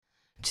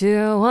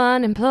Two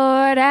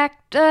unemployed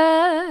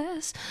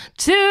actors.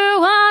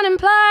 Two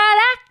unemployed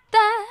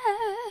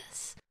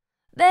actors.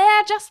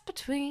 They're just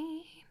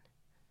between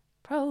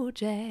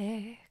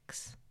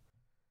projects.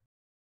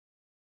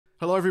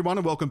 Hello, everyone,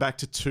 and welcome back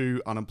to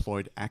Two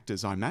Unemployed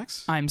Actors. I'm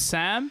Max. I'm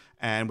Sam.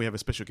 And we have a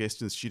special guest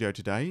in the studio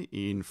today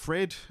in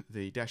Fred,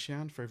 the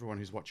Dashound, for everyone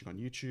who's watching on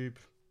YouTube.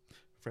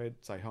 Fred,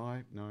 say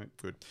hi. No,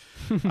 good.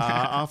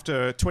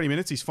 After 20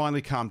 minutes, he's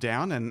finally calmed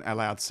down and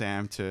allowed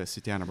Sam to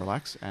sit down and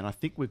relax. And I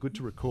think we're good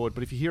to record.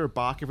 But if you hear a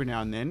bark every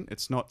now and then,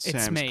 it's not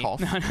Sam's me.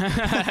 cough.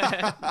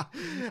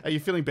 Are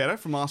you feeling better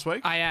from last week?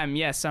 I am,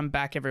 yes. I'm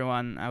back,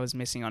 everyone. I was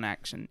missing in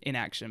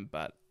action,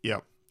 but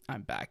Yep.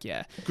 I'm back,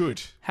 yeah.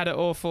 Good. Had an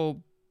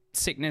awful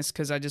sickness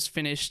because I just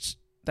finished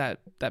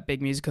that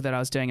big musical that I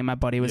was doing and my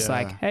body was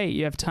like, hey,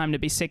 you have time to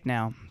be sick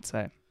now.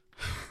 So,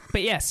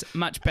 but yes,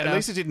 much better. At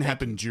least it didn't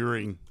happen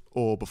during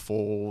or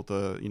before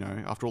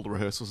after all the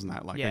rehearsals and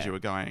that, as you were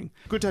going.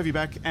 Good to have you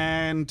back.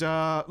 And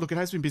look, it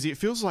has been busy. It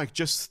feels like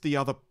just the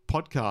other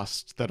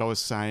podcast that I was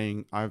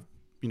saying, I've,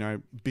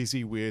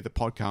 busy with the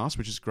podcast,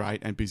 which is great,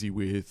 and busy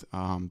with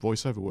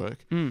voiceover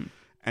work. And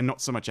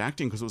not so much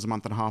acting because it was a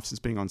month and a half since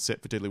being on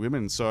set for Deadly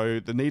Women. So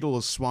the needle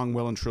has swung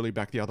well and truly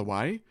back the other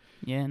way.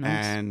 Yeah,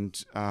 nice.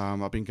 And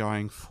I've been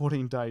going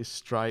 14 days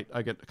straight.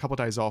 I get a couple of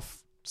days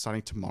off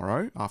starting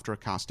tomorrow after a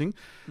casting.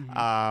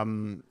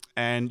 Mm-hmm.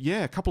 And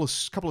yeah, a couple of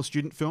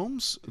student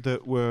films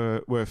that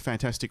were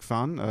fantastic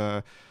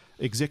fun.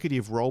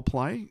 Executive role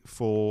play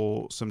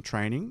for some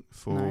training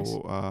for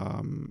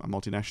a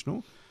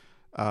multinational.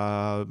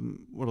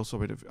 What else?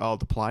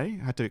 The play.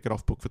 I had to get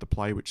off book for the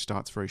play, which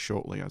starts very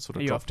shortly. I sort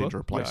of dropped in to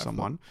replace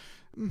someone.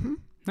 Mm-hmm.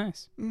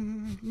 Nice.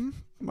 Mm-hmm.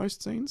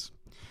 Most scenes.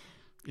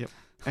 Yep.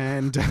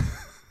 And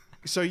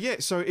so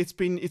it's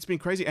been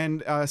crazy,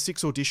 and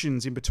 6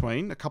 auditions in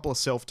between, a couple of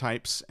self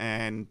tapes,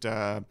 and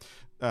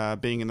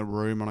being in the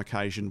room on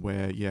occasion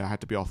where I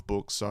had to be off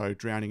book, so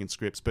drowning in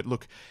scripts. But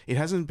look, it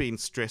hasn't been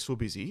stressful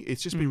busy.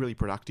 It's just been really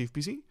productive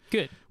busy.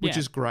 Good. Which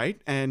is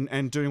great,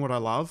 and doing what I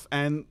love.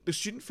 And the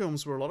student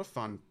films were a lot of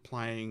fun,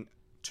 playing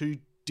 2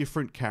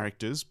 different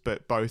characters,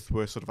 but both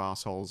were sort of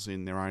assholes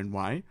in their own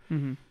way.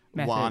 Mm-hmm.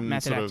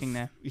 Method acting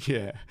there.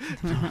 Yeah.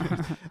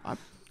 I'm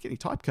getting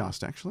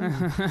typecast, actually.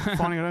 Finding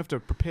I don't have to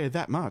prepare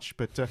that much.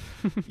 But,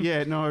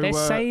 They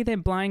say they're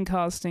blind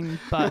casting,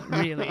 but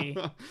really.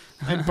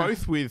 And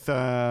both with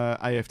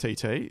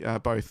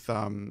AFTT, both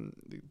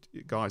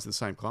guys in the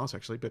same class,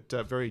 actually, but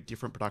very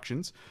different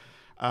productions.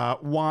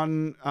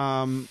 One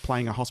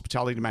playing a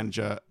hospitality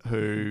manager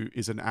who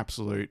is an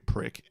absolute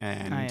prick,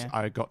 and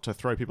I got to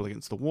throw people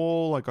against the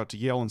wall. I got to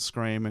yell and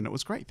scream, and it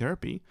was great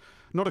therapy.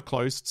 Not a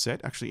closed set,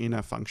 actually in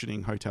a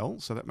functioning hotel,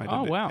 so that made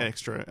an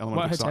extra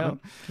element of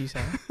excitement. Can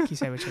you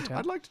say which hotel?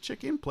 I'd like to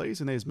check in, please.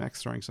 And there's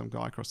Max throwing some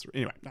guy across the...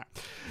 Anyway, no.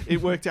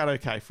 It worked out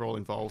okay for all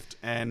involved.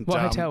 And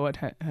What hotel was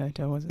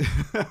it?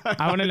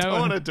 I want to know. I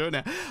want to do it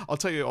now. I'll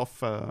tell you off...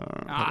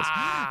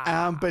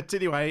 but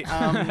anyway,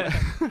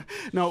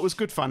 no, it was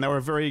good fun. They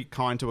were very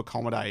kind to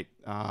accommodate,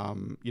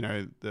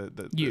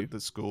 the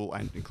school,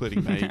 and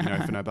including me,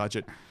 for no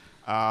budget.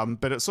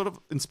 But it's sort of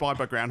inspired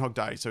by Groundhog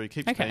Day, so he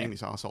keeps being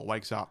this arsehole,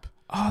 wakes up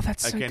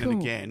that's again so cool.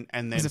 and again,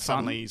 and then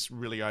suddenly he's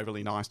really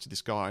overly nice to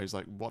this guy who's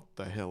like, what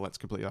the hell, that's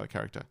completely out of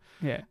character.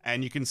 Yeah.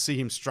 And you can see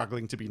him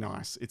struggling to be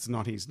nice. It's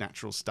not his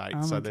natural state.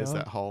 Oh so there's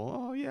that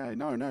whole,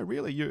 no,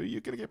 really,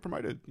 you're going to get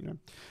promoted,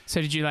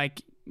 So did you were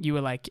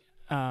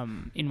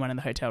in one of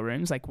the hotel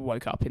rooms,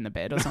 woke up in the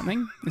bed or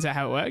something? Is that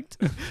how it worked?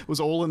 It was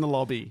all in the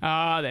lobby.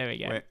 Oh, there we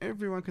go. Where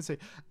everyone could see.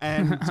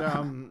 And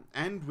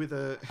and with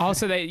a... Oh,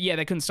 so they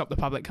couldn't stop the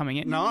public coming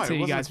in? No, so it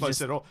wasn't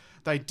closed at all.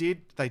 They did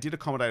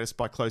accommodate us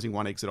by closing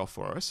one exit off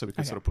for us, so we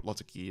could sort of put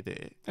lots of gear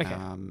there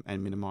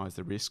and minimise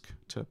the risk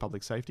to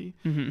public safety.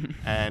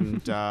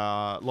 And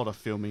a lot of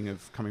filming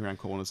of coming around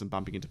corners and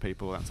bumping into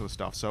people, that sort of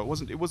stuff. So it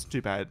wasn't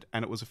too bad,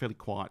 and it was a fairly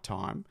quiet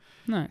time.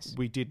 Nice.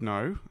 We did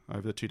know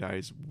over the 2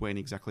 days when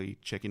exactly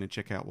check-in and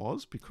check-out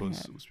was,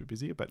 because it was a bit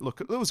busier. But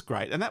look, it was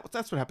great. And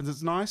that's what happens.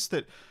 It's nice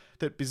that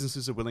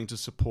businesses are willing to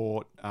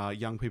support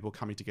young people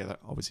coming together.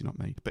 Obviously not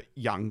me, but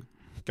younger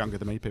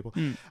than me people,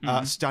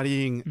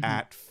 studying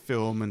at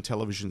film and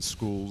television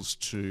schools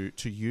to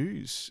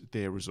use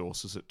their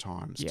resources at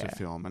times to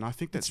film. And I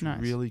think that's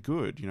nice. Really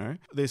good,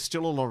 There's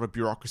still a lot of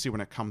bureaucracy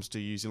when it comes to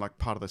using,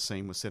 part of the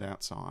scene was set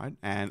outside,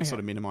 and sort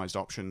of minimised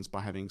options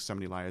by having so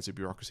many layers of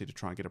bureaucracy to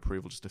try and get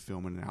approval just to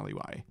film in an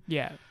alleyway.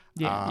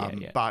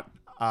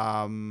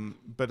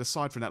 But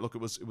aside from that, look, it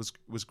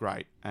was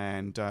great,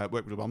 and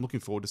worked really well. I'm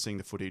looking forward to seeing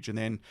the footage. And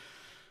then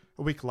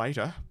a week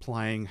later,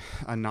 playing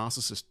a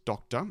narcissist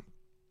doctor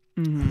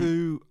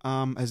who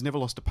has never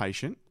lost a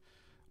patient,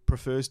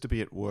 prefers to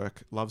be at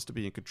work, loves to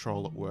be in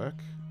control at work.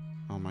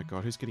 Oh my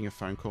God, who's getting a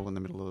phone call in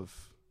the middle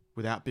of,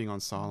 without being on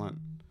silent?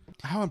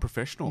 How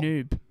unprofessional.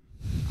 Noob.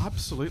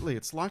 Absolutely.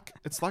 It's like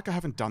I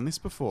haven't done this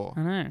before.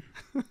 I know.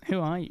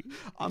 Who are you?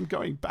 I'm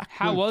going backwards.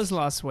 How was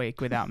last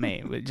week without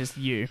me? With just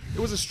you?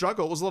 It was a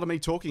struggle. It was a lot of me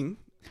talking.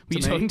 Were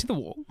you talking to the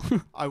wall?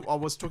 I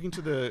was talking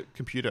to the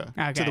computer,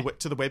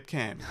 to the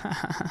webcam.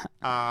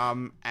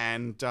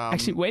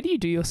 Actually, where do you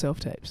do your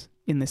self-tapes?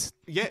 in this.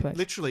 Yeah, place.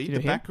 literally Did you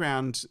the hear?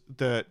 background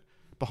that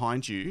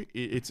behind you.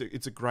 It's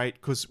a great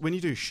because when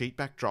you do sheet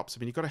backdrops, I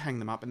mean you've got to hang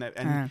them up,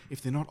 and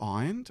if they're not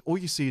ironed, all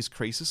you see is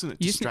creases, and it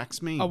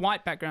distracts me. A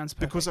white background's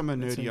perfect. Because I'm a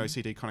nerdy That's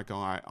OCD kind of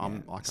guy,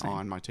 I same.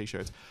 iron my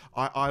t-shirts.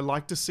 I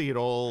like to see it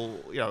all,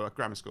 at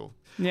grammar school.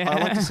 Yeah.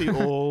 I like to see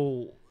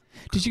all.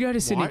 Did you go to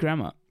Sydney white.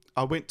 Grammar?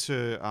 I went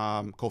to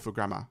Caulfield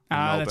Grammar in Ah,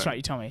 Melbourne. that's right.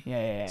 You told me.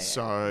 Yeah.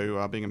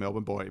 So being a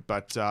Melbourne boy,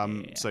 but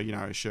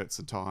so shirts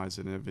and ties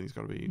and everything's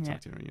got to be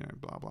tucked in,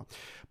 blah blah.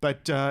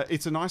 But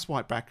it's a nice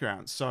white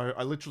background. So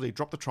I literally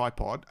dropped the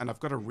tripod and I've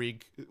got a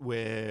rig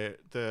where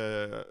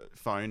the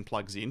phone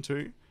plugs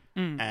into,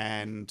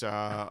 and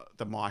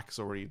the mic's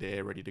already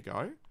there, ready to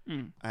go.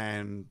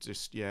 And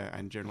just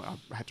and generally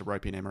I had to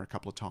rope in Emma a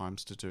couple of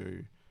times to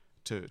do.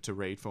 To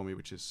read for me,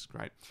 which is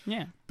great.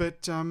 Yeah.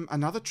 But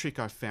another trick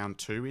I found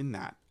too in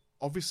that,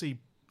 obviously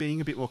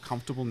being a bit more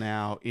comfortable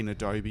now in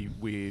Adobe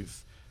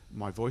with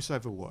my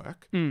voiceover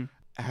work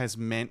has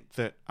meant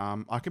that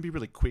I can be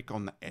really quick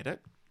on the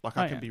edit. Like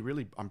I can be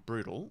I'm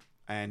brutal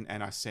and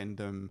I send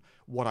them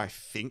what I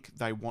think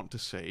they want to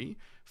see,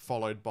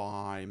 followed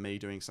by me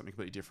doing something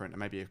completely different and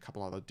maybe a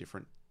couple other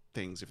different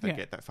things if they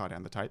get that far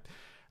down the tape.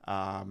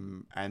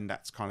 And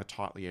that's kind of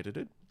tightly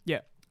edited.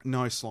 Yeah.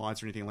 No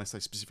slides or anything unless they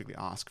specifically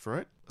ask for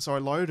it. So I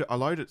load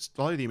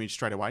the image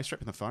straight away, straight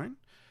from the phone,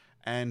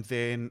 and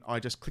then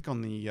I just click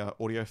on the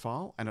audio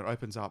file and it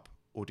opens up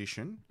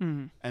Audition,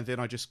 and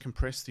then I just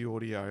compress the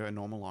audio and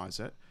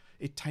normalize it.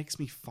 It takes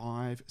me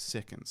 5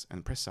 seconds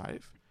and press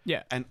save.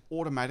 Yeah. And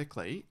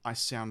automatically I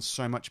sound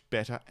so much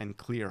better and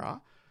clearer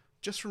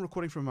just from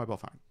recording from a mobile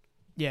phone.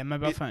 Yeah,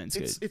 mobile phone's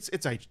good. It's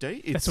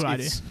HD. That's what I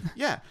do.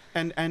 Yeah,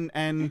 and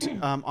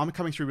I'm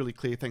coming through really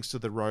clear thanks to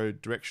the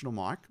Rode directional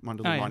mic, my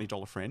little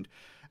 $90 friend.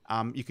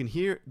 You can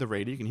hear the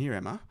reader, you can hear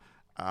Emma,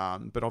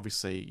 but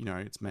obviously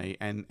it's me,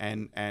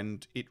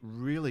 and it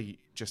really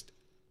just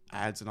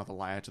adds another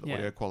layer to the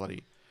audio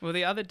quality. Well,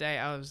 the other day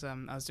I was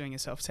doing a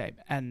self tape,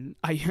 and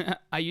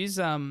I use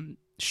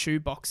shoe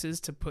boxes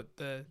to put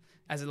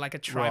as like a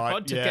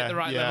tripod to get the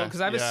right level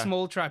because I have a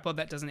small tripod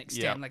that doesn't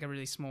extend, like a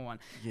really small one,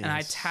 and I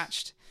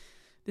attached.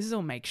 This is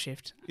all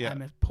makeshift. Yeah.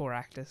 I'm a poor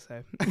actor,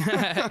 so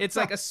it's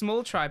like a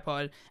small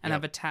tripod, and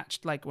I've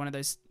attached like one of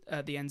those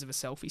the ends of a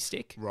selfie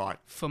stick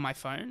for my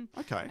phone.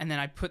 Okay. And then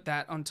I put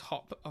that on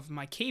top of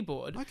my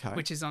keyboard,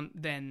 which is on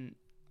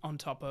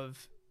top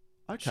of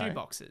shoe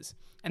boxes.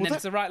 And then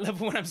it's the right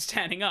level when I'm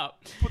standing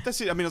up. But that's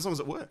it. I mean, as long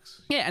as it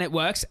works. Yeah, and it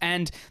works.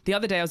 And the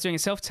other day I was doing a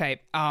self-tape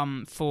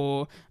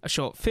for a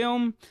short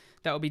film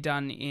that will be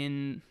done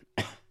in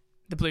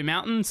the Blue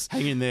Mountains.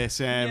 Hang in there,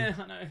 Sam. Yeah,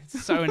 I know.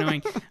 It's so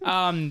annoying.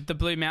 The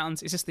Blue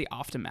Mountains, it's just the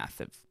aftermath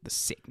of the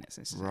sickness.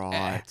 It's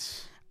right.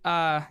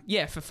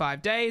 For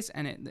 5 days,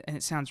 and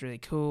it sounds really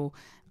cool.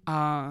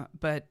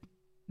 But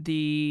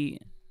the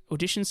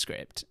audition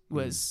script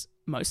was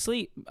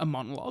mostly a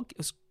monologue. It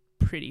was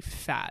pretty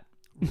fat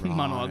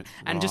monologue.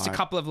 And just a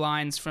couple of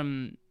lines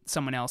from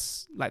someone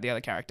else, like the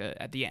other character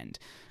at the end.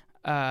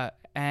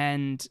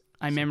 And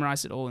I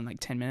memorized it all in like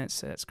 10 minutes,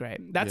 so that's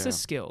great. That's a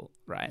skill,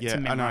 right? Yeah,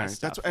 to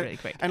memorize I know. stuff really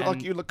quick. And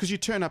like because you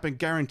turn up and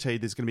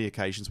guaranteed there's going to be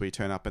occasions where you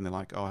turn up and they're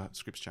like, oh,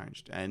 script's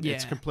changed. And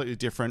it's completely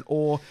different.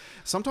 Or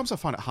sometimes I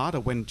find it harder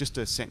when just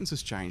a sentence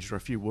has changed or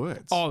a few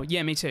words. Oh,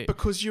 yeah, me too.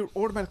 Because you're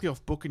automatically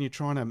off book and you're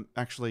trying to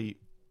actually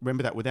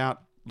remember that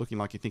without looking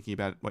like you're thinking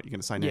about what you're going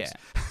to say next.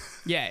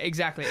 Yeah,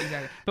 exactly.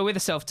 But with a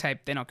self-tape,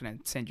 they're not going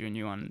to send you a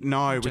new one.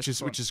 No, which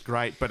is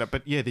great.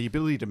 But yeah, the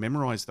ability to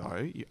memorize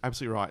though, you're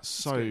absolutely right.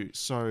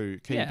 So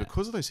key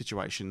because of those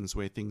situations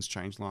where things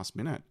change last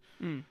minute.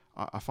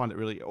 I find it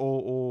really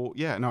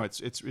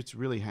it's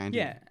really handy.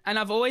 Yeah, and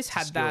I've always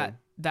had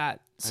that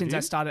since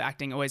I started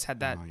acting. Always had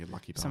that. Oh, you're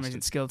lucky for some reason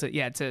bastard. skill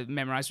to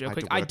memorize real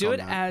quick. I do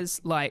it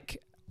as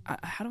like.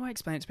 How do I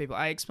explain it to people?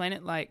 I explain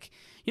it like,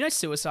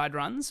 suicide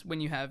runs when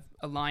you have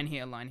a line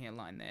here, line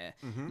there.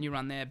 And you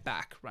run there,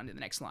 back, run to the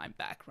next line,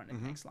 back, run to the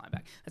next line,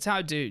 back. That's how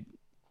I do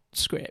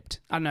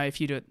script. I don't know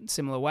if you do it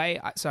similar way.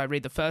 So I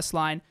read the first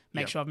line,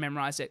 make sure I've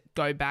memorized it,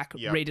 go back,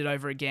 read it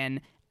over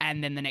again,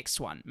 and then the next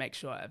one, make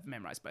sure I've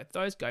memorized both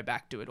those, go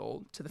back, do it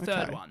all to the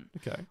third one.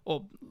 Okay.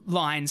 Or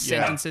lines,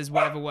 sentences,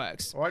 whatever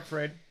works. All right,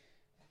 Fred.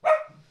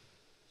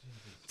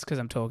 It's because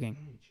I'm talking.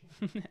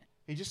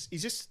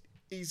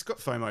 He's got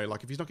FOMO.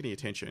 Like if he's not getting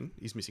attention,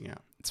 he's missing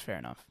out. It's fair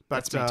enough.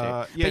 But that's me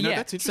too.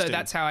 that's interesting. So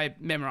that's how I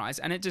memorize,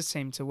 and it just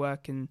seemed to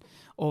work and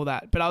all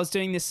that. But I was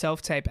doing this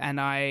self tape, and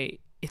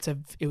it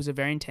was a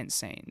very intense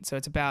scene. So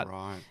it's about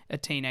a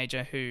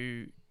teenager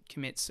who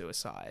commits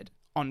suicide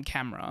on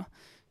camera,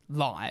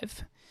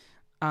 live,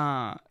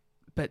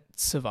 but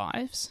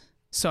survives.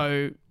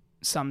 So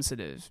some sort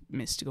of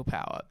mystical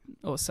power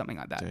or something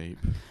like that. Deep.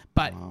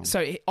 But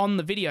so on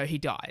the video, he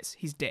dies.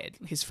 He's dead.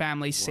 His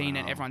family's seen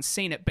it. Everyone's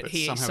seen it. But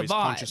he somehow survives. His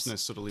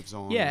consciousness sort of lives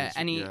on. Yeah,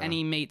 and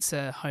he meets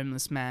a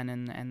homeless man,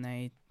 and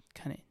they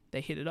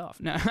hit it off.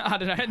 No, I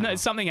don't know. No,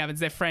 something happens.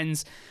 They're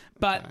friends.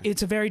 But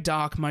it's a very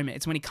dark moment.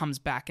 It's when he comes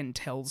back and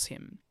tells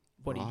him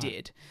what he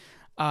did.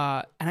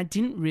 And I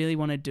didn't really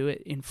want to do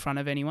it in front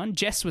of anyone.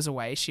 Jess was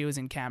away. She was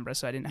in Canberra,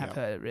 so I didn't have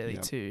her really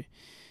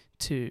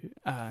to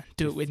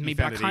do it with me. You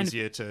But found I it kind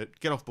easier to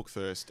get off book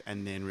first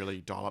and then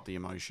really dial up the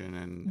emotion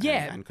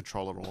and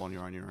control it all on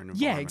your own environment.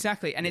 Yeah,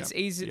 exactly. And it's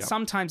easy,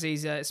 sometimes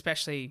easier,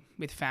 especially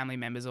with family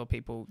members or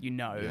people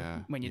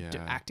when you're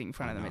acting in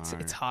front of them.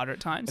 It's harder at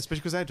times, especially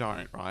because they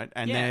don't, right?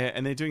 And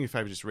they're doing you a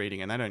favor just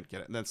reading, and they don't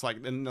get it. And it's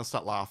like, then they'll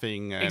start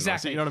laughing. And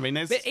exactly, you know what I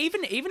mean? But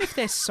even if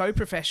they're so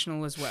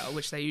professional as well,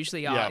 which they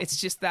usually are, it's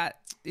just that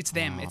it's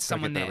them. It's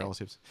someone there.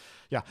 Relatives.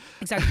 Yeah,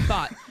 exactly.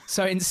 But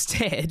so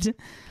instead,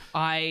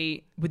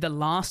 with the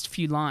last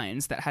few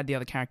lines that had the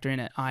other character in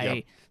it,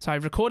 so I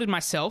recorded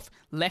myself,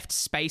 left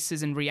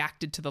spaces, and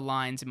reacted to the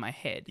lines in my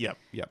head. Yep.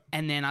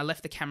 And then I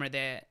left the camera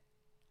there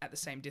at the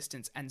same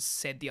distance and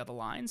said the other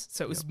lines.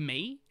 So it was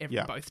me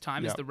both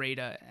times as the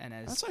reader and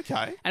as... That's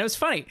okay. And it was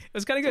funny. It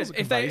was kind of good.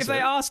 If they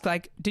ask,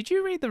 like, did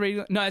you read the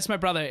reader? No, it's my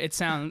brother. He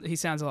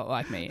sounds a lot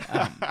like me.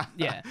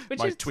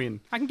 My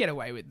twin. I can get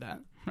away with that.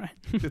 Right.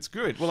 It's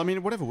good. Well, I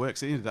mean, whatever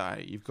works. At the end of the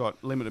day, you've got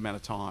a limited amount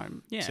of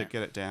time to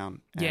get it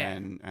down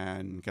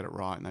and get it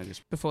right. And they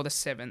just... Before the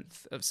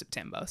 7th of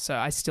September. So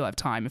I still have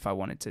time if I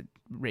wanted to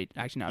read.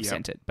 Actually, no, I've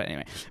sent it. But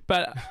anyway.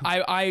 But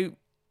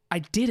I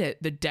did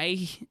it the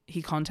day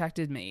he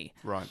contacted me.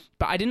 Right.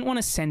 But I didn't want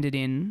to send it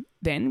in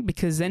then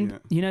because then,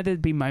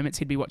 there'd be moments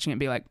he'd be watching it and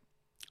be like,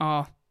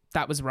 oh,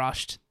 that was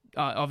rushed.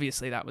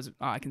 Obviously, that was...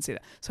 I can see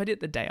that. So I did it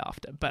the day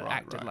after, but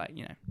acted like,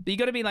 But you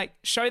got to be like,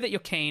 show that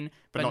you're keen,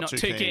 but not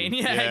too keen.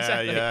 Yeah,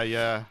 exactly.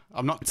 Yeah.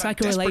 I'm not It's like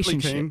a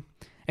relationship. Keen.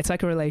 It's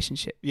like a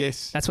relationship.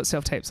 Yes. That's what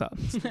self-tapes are.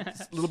 A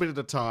little bit at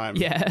a time.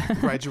 Yeah.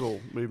 Gradual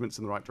movements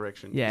in the right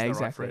direction. Yeah,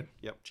 exactly. Right,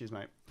 yep. Cheers,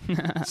 mate.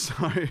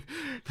 So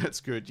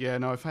that's good. Yeah,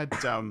 no, I've had...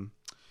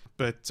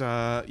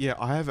 I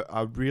have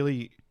a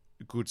really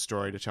good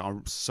story to tell.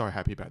 I'm so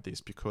happy about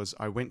this because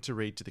I went to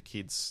read to the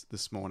kids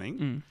this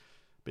morning,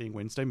 being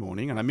Wednesday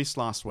morning, and I missed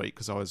last week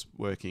because I was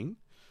working.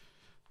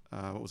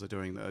 What was I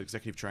doing? The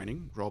executive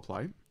training, role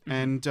play.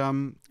 And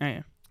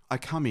I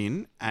come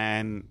in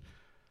and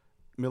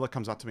Miller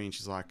comes up to me and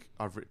she's like,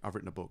 I've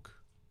written a book.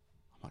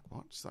 I'm like,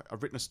 what? She's like,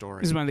 I've written a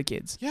story. This is one of the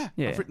kids. Yeah,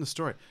 I've written a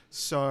story.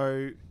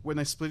 So when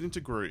they split into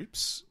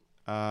groups,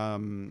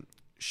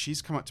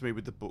 she's come up to me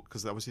with the book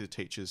because obviously the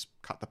teachers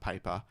cut the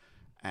paper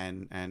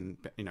and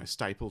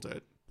stapled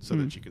it so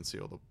that you can see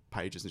all the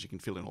pages and she can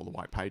fill in all the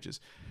white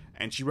pages.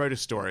 And she wrote a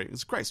story.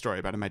 It's a great story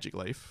about a magic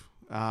leaf.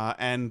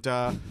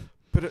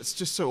 But it's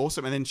just so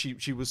awesome. And then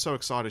she was so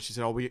excited. She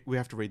said, oh, we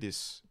have to read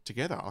this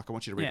together. Like, I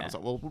want you to read it. I was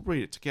like, well, we'll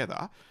read it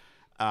together.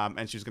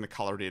 And she was going to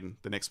colour it in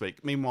the next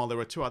week. Meanwhile, there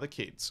were two other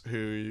kids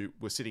who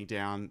were sitting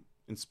down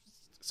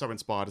so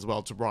inspired as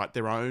well to write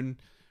their own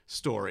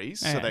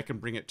stories so they can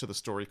bring it to the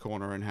story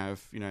corner and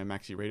have,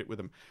 Maxie read it with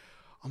them.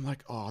 I'm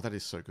like, oh, that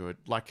is so good.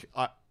 Like,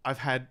 I've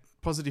had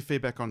positive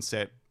feedback on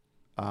set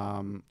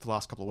for the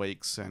last couple of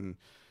weeks and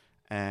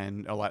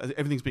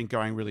everything's been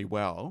going really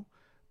well,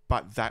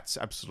 but that's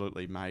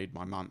absolutely made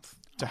my month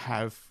to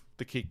have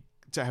the kid,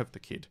 one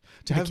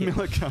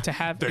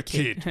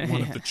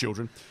of the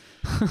children.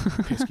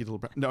 Pesky little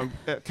brat. No,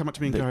 come up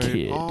to me and go,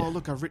 oh,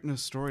 look, I've written a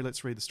story.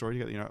 Let's read the story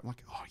together. I'm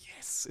like, oh,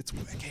 yes, it's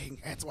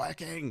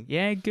working.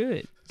 Yeah,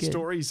 good.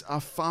 Stories are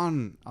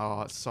fun.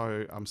 Oh,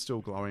 so I'm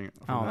still glowing.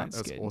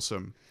 That's good.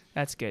 Awesome.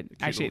 That's good.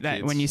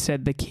 Actually, when you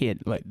said the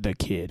kid, like the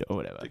kid or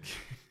whatever,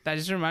 that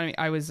just reminded me.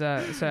 I was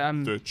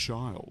the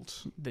child.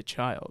 The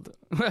child.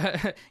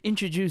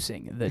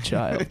 Introducing the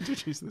child.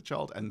 Introducing the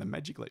child and the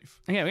magic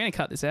leaf. Okay, we're gonna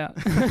cut this out.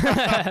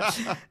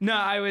 No,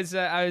 I was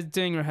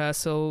doing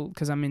rehearsal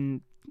because I'm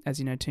in, as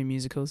you know, 2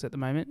 musicals at the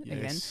moment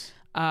again,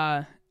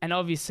 and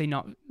obviously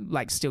not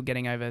like still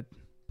getting over.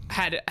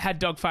 Had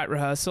dogfight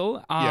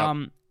rehearsal,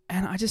 and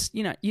I just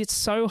it's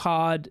so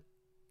hard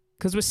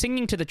because we're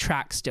singing to the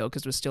track still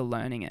because we're still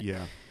learning it.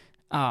 Yeah.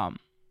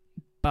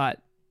 But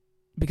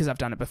because I've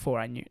done it before,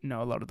 I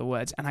know a lot of the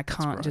words, and I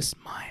can't just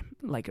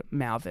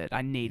mouth it.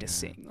 I need to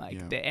sing.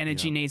 The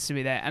energy needs to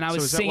be there. And I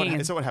was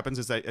singing. So what happens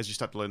is as you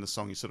start to learn the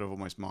song, you're sort of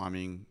almost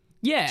miming.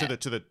 Yeah.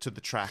 To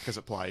the track as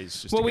it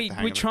plays. Just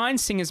we try and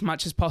sing as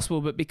much as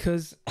possible, but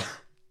because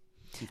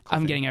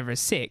I'm getting over a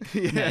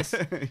sickness,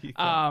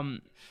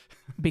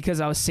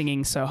 because I was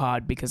singing so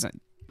hard because I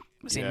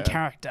was in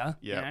character.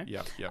 Yeah.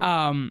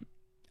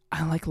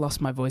 I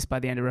lost my voice by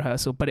the end of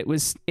rehearsal, but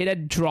it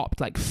had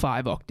dropped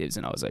 5 octaves,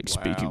 and I was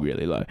speaking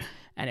really low,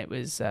 and it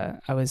was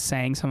I was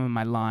saying some of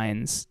my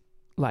lines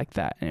like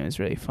that, and it was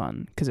really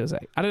fun because it was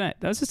I don't know,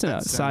 that was just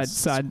a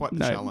side quite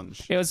the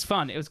challenge. It was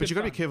fun. It was, but you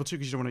got to be careful too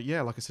because you don't want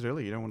to. Like I said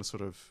earlier, you don't want to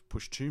sort of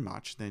push too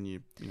much. Then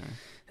you know.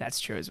 That's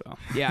true as well.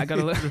 Yeah, I got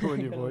to look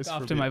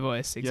after my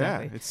voice.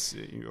 Exactly. Yeah, it's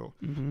your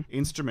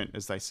instrument,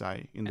 as they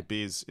say in the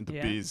biz.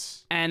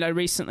 Biz. And I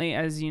recently,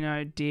 as you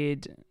know,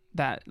 did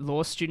that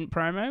law student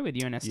promo with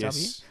UNSW.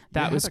 Yes.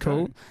 That was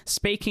cool. Go?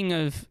 Speaking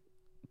of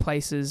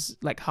places,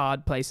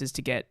 hard places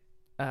to get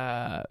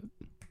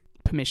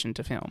permission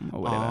to film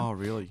or whatever. Oh,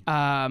 really?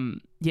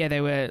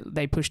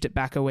 They pushed it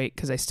back a week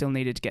because they still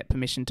needed to get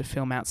permission to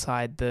film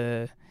outside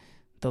the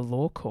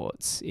law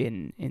courts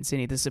in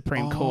Sydney, the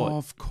Supreme Court. Oh,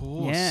 of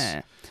course.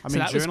 Yeah. I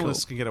mean,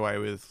 journalists can get away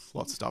with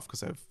lots of stuff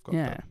because they've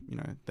got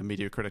the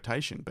media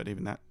accreditation, but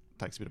even that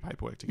takes a bit of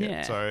paperwork to get.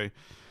 Yeah. So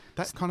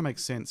That kind of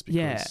makes sense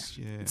because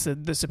it's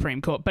the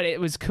Supreme Court. But it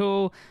was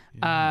cool.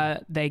 Yeah.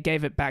 They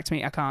gave it back to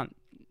me. I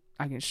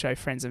can show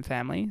friends and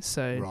family.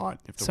 So right.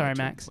 Sorry,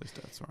 Max.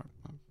 That's all right.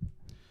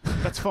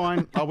 That's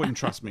fine. I wouldn't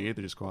trust me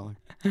either, just quietly.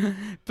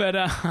 But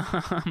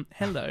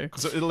hello,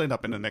 because it'll end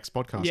up in the next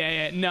podcast.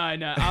 Yeah. No.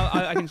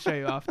 I can show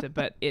you after.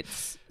 But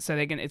it's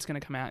going to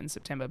come out in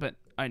September, but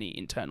only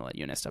internal at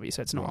UNSW,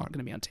 so it's not going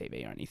to be on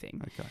TV or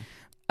anything.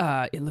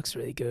 Okay. It looks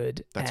really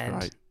good. That's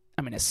great.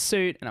 I'm in a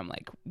suit and I'm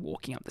like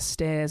walking up the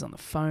stairs on the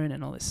phone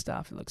and all this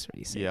stuff. It looks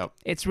really sick. Yep.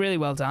 It's really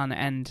well done,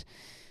 and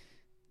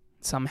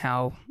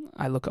somehow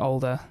I look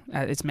older.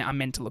 I'm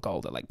meant to look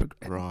older, like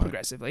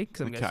progressively,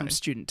 because I'm going from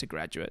student to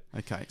graduate.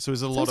 Okay, so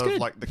there's a lot of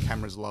like the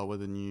camera's lower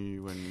than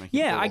you and making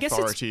it I guess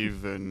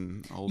authoritative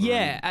and older.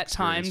 Yeah, at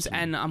times,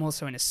 and I'm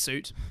also in a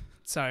suit,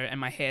 and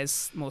my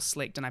hair's more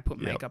slicked, and I put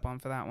makeup on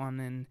for that one,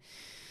 and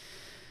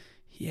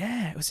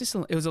it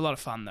was a lot of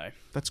fun though.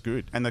 That's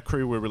good, and the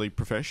crew were really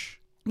profesh.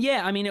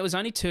 Yeah, I mean it was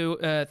only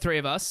three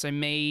of us, so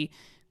me,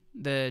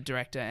 the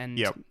director, and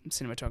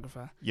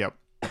cinematographer. Yep.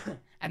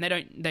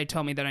 And they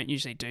told me they don't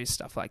usually do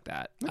stuff like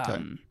that.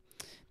 Okay.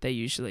 They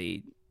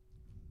usually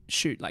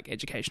shoot like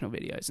educational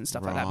videos and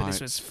stuff like that. But this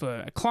was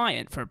for a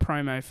client, for a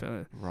promo,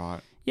 for...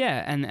 Right.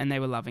 Yeah, and they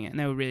were loving it. And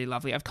they were really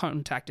lovely. I've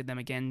contacted them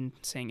again,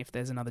 seeing if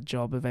there's another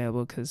job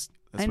available, because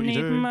I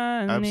need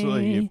money.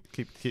 Absolutely. You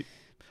keep...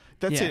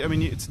 That's it. I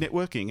mean, it's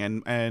networking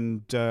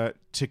and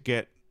to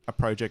get a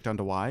project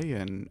underway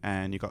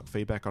and you got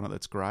feedback on it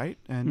that's great,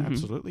 and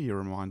absolutely you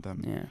remind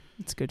them. Yeah,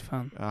 it's good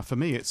fun. For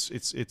me, it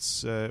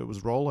was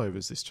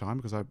rollovers this time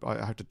because I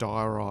had to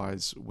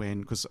diarise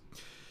because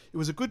it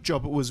was a good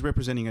job. It was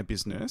representing a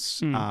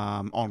business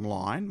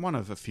online, one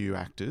of a few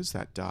actors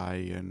that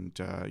day, and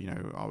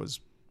I was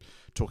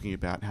talking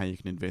about how you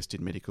can invest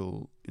in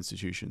medical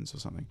institutions or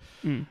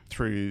something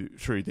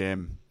through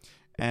them,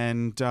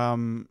 and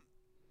then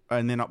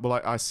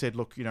I said,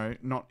 look,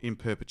 not in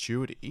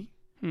perpetuity.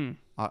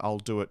 I'll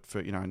do it for,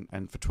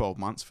 and for 12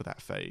 months for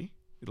that fee.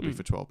 It'll be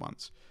for 12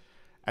 months.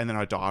 And then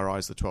I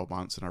diarised the 12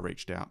 months and I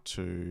reached out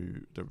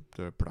to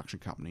the production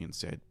company and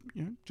said,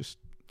 just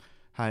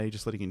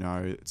letting you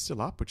know it's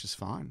still up, which is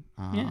fine.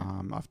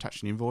 I've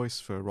attached an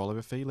invoice for a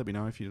rollover fee. Let me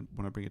know if you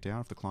want to bring it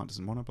down, if the client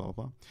doesn't want it, blah,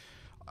 blah, blah.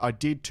 I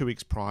did 2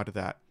 weeks prior to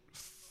that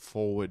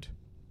forward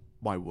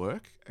my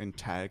work and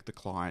tag the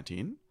client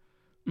in.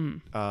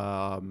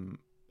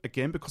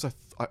 Again, because it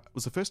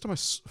was the first time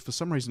for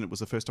some reason, it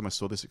was the first time I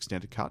saw this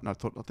extended cut, and I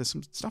thought, there's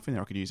some stuff in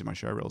there I could use in my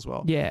showreel as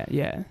well.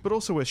 Yeah. But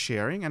also worth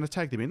sharing, and I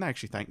tagged them in. They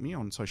actually thanked me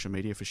on social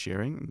media for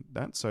sharing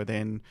that. So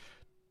then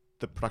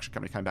the production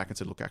company came back and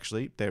said, look,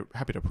 actually, they're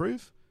happy to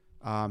approve.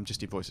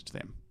 Just invoice it to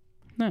them.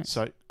 Nice.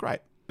 So great.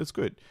 That's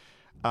good.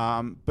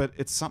 But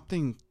it's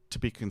something to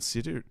be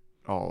considered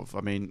of.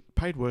 I mean,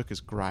 paid work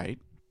is great,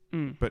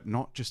 but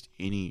not just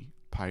any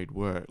paid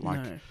work.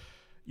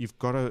 You've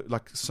got to,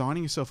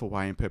 signing yourself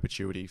away in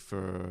perpetuity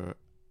for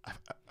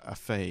a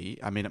fee.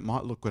 I mean, it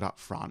might look good up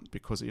front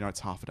because, it's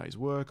half a day's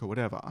work or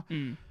whatever,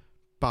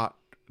 but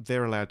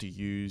they're allowed to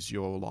use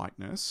your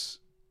likeness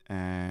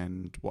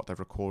and what they've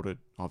recorded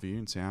of you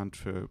and sound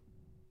for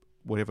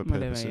whatever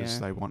purposes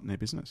they want in their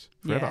business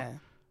forever.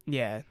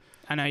 Yeah.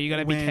 I know, you got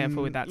to be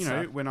careful with that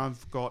stuff. When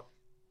I've got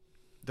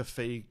the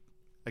fee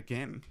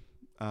again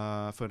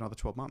for another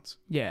 12 months.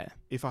 Yeah.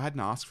 If I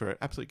hadn't asked for it,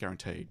 absolutely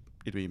guaranteed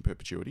it'd be in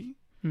perpetuity.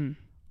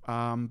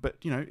 But,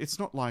 it's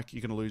not like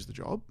you're going to lose the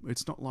job.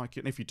 It's not like,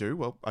 and if you do,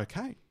 well,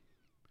 okay.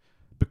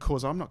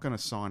 Because I'm not going to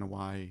sign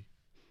away.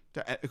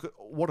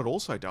 What it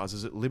also does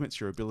is it limits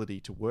your ability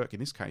to work, in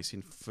this case,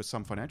 for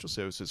some financial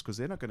services, because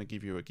they're not going to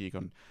give you a gig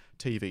on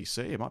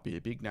TVC. It might be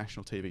a big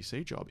national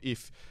TVC job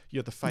if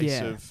you're the face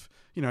of,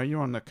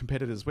 you're on a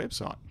competitor's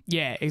website.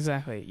 Yeah,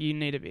 exactly. You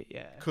need a bit,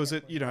 Because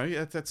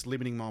that's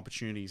limiting my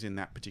opportunities in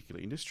that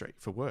particular industry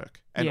for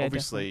work. And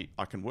obviously, definitely.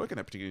 I can work in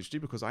that particular industry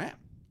because I am.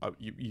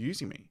 You're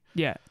using me.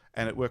 Yeah.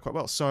 And it worked quite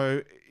well.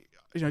 So,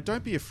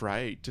 don't be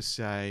afraid to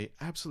say,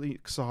 absolutely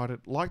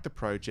excited, like the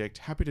project,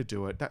 happy to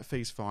do it. That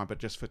fee's fine, but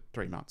just for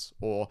 3 months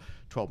or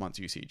 12 months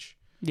usage.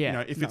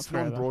 Yeah. If it's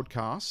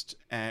non-broadcast,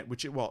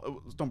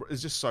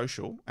 it's just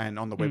social and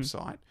on the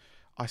website,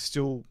 I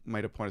still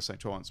made a point of saying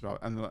 12 months.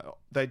 And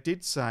they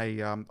did say,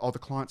 the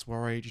client's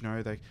worried,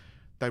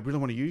 they really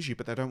want to use you,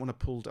 but they don't want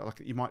to pull,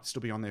 you might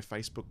still be on their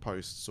Facebook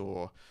posts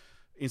or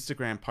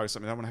Instagram posts. I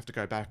mean, they don't want to have to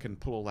go back and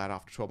pull all that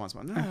after 12 months.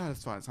 I'm like, no,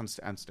 that's fine. It's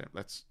understand.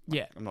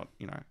 I'm not,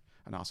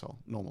 an asshole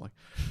normally.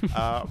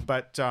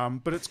 But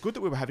it's good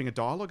that we were having a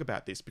dialogue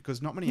about this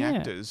because not many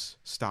actors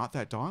start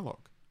that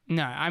dialogue.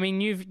 No, I mean,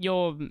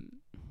 you're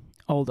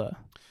older.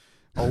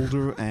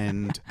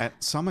 And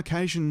at some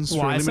occasions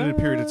wiser? For a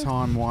limited period of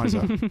time,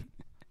 wiser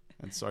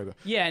and sober.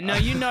 Yeah, no,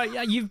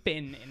 you've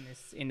been in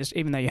this industry,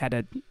 even though you had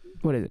a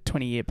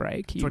 20-year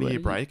break.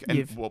 20-year break,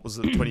 and what was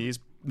it? 20 years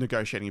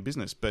negotiating a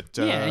business, but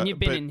and you've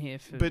been in here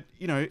for. But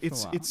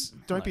it's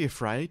don't be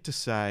afraid to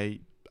say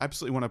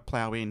absolutely want to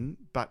plough in,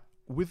 but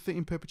with the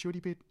in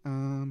perpetuity bit,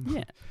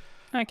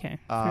 Okay.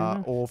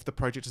 Or if the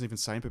project doesn't even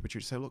say in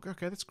perpetuity, say, look,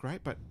 okay, that's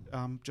great, but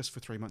just for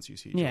 3 months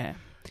usage. Yeah.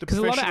 Because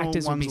a lot of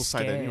actors would be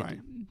scared. Anyway.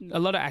 A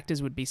lot of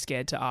actors would be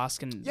scared to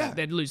ask, and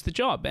they'd lose the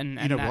job. And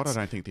you know what? I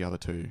don't think the other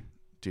two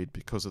did,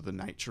 because of the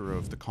nature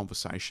of the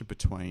conversation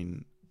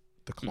between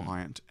the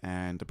client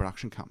and the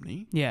production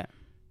company. Yeah.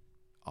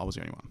 I was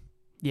the only one.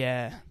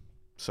 Yeah.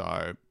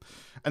 So,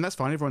 and that's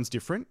fine. Everyone's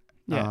different.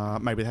 Yeah.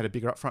 Maybe they had a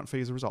bigger upfront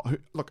fee as a result.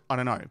 Look, I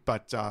don't know,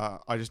 but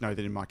I just know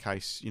that in my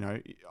case, you know,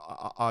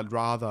 I'd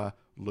rather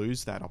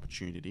lose that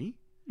opportunity,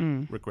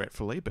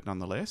 regretfully, but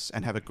nonetheless,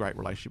 and have a great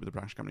relationship with the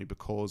production company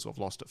because I've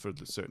lost it for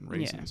certain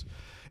reasons. Yeah.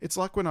 It's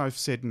like when I've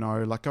said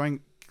no, like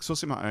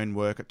sourcing my own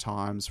work at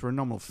times for a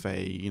nominal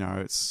fee. You know,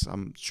 it's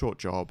some short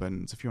job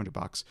and it's a few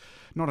 $100,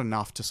 not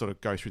enough to sort of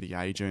go through the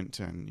agent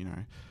and, you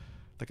know,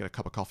 they get a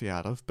cup of coffee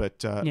out of,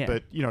 but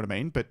you know what I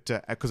mean? But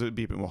because it would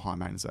be a bit more high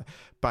maintenance,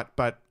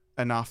 but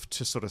enough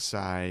to sort of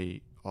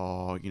say,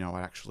 oh, you know,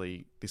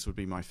 actually this would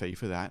be my fee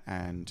for that,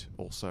 and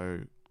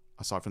also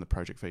aside from the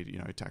project fee, you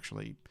know, to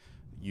actually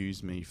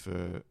use me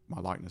for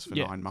my likeness for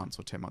 9 months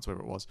or 10 months,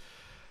 whatever it was.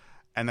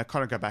 And they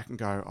kind of go back and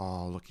go,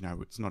 oh, look, you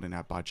know, it's not in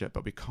our budget,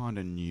 but we kind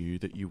of knew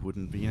that you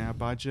wouldn't be in our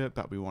budget,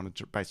 but we wanted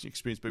to, based on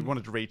experience, but we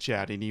wanted to reach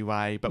out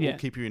anyway, but we'll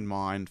keep you in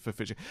mind for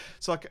future.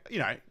 So, like, you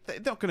know, they're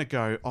not going to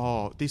go,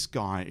 oh, this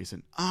guy is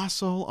an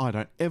arsehole. I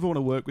don't ever want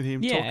to work with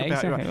him. Yeah, talk about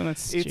exactly. Well,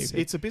 that's stupid.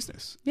 It's a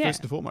business,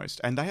 first and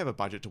foremost, and they have a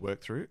budget to work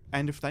through.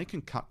 And if they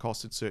can cut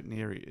costs in certain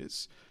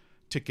areas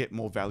to get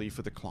more value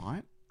for the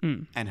client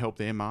and help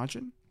their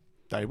margin,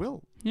 they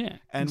will. Yeah.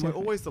 And we're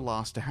always the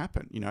last to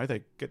happen. You know,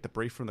 they get the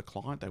brief from the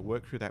client, they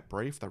work through that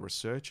brief, they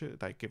research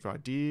it, they give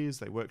ideas,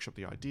 they workshop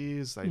the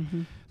ideas, they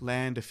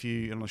land a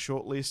few on a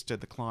short list,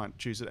 and the client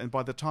chooses it. And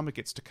by the time it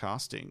gets to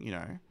casting, you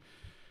know,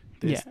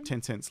 there's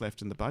 10 cents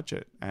left in the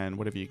budget and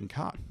whatever you can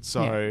cut.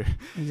 So,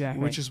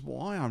 which is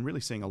why I'm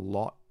really seeing a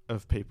lot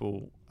of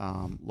people,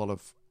 a lot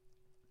of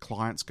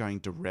clients going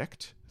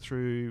direct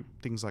through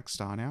things like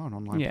StarNow and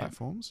online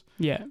platforms,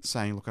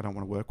 saying, look, I don't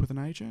want to work with an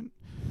agent.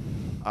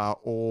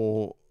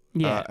 Or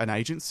an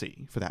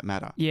agency, for that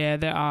matter. Yeah,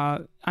 there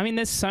are. I mean,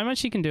 there's so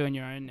much you can do on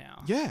your own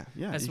now. Yeah,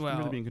 as you well. can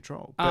really be in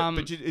control.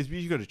 But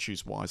you got to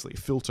choose wisely,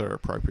 filter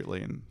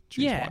appropriately, and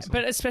choose wisely.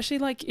 But especially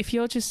like if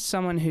you're just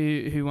someone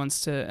who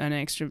wants to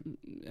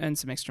earn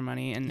some extra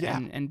money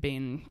and be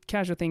in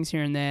casual things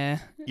here and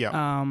there.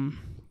 Yeah.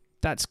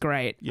 That's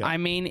great. Yeah. I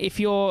mean, if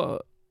you're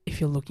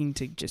looking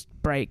to just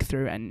break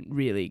through and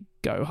really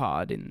go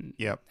hard in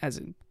as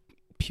a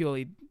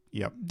purely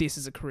this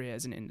is a career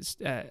as an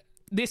industry.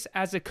 This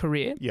as a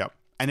career. Yep.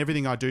 And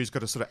everything I do has got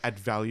to sort of add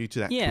value to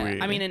that career.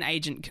 I mean, an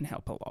agent can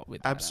help a lot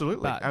with that.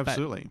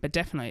 Absolutely. But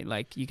definitely,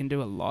 like, you can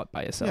do a lot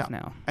by yourself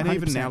now. 100%. And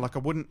even now, like, I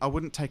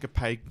wouldn't take a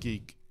paid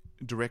gig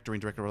direct or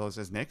indirect roles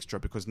as an extra,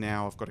 because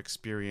now I've got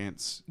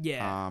experience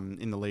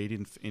in the lead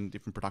in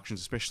different productions,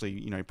 especially,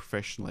 you know,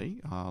 professionally,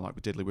 like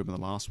with Deadly Women,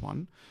 the last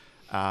one.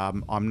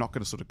 I'm not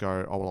going to sort of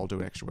go, oh, well, I'll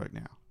do extra work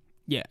now.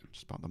 Yeah.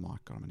 Just bump the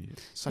mic. God, I'm an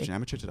idiot. Such an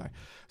amateur today.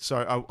 So,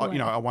 I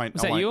won't.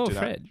 Was that you or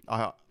Fred?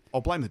 I'll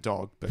blame the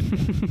dog, but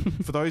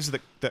for those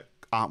that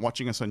aren't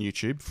watching us on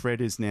YouTube, Fred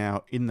is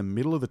now in the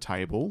middle of the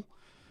table,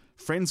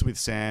 friends with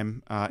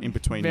Sam, in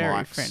between Very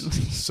mics.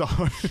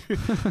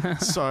 Friendly.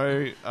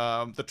 So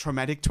the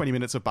traumatic 20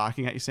 minutes of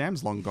barking at you,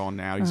 Sam's long gone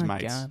now. He's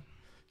mates. God.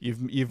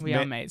 We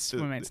are mates.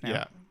 We're mates now.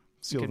 Yeah.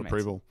 Seal of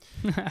approval.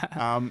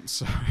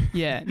 So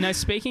yeah. No,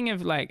 speaking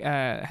of like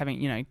having,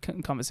 you know,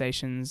 good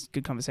conversations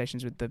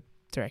with the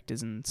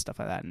directors and stuff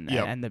like that,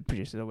 and the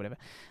producers or whatever.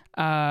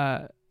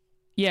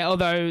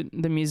 Although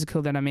the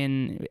musical that I'm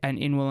in and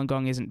in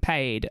Wollongong isn't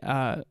paid,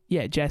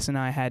 Jess and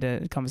I had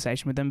a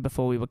conversation with them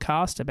before we were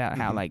cast about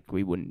how like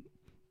we wouldn't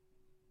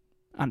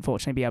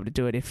unfortunately be able to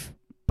do it if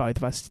both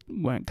of us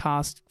weren't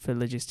cast for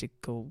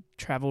logistical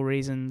travel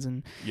reasons,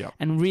 and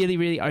really,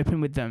 really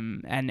open with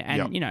them. And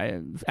you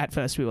know, at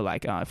first we were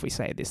like, oh, if we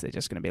say this, they're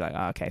just going to be like,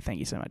 oh, okay, thank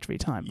you so much for your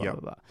time, blah,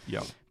 blah,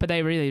 blah. But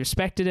they really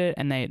respected it,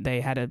 and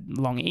they had a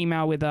long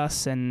email with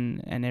us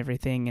and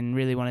everything, and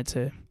really wanted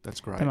to. That's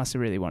great. They must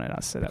have really wanted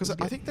us. So that was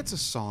good. I think that's a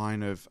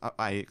sign of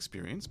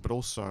experience, but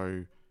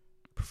also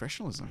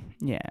professionalism.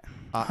 Yeah,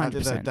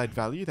 100%. They'd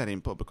value that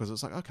input, because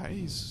it's like,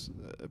 okay,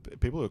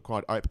 people are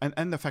quite open,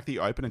 and the fact that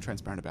you're open and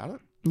transparent about it.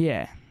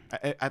 Yeah.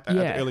 At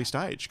the early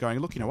stage, going,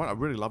 look, you know what, I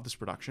really love this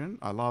production.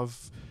 I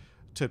love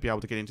to be able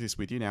to get into this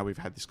with you. Now we've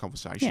had this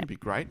conversation. It'd be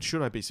great.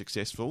 Should I be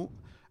successful?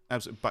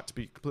 But to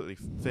be completely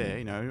fair,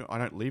 you know, I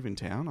don't live in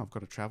town. I've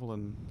got to travel,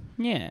 and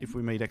if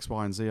we meet X,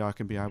 Y, and Z, I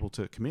can be able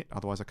to commit.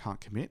 Otherwise, I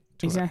can't commit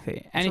to exactly.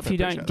 it. And so if you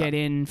don't get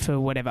in for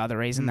whatever other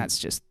reason, that's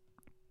just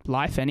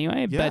life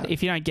anyway. But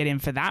if you don't get in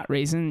for that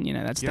reason, you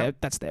know,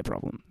 that's their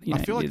problem. You know,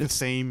 I feel like the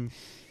theme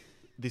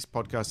this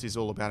podcast is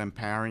all about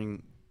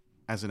empowering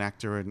as an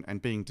actor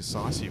and being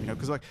decisive, you know,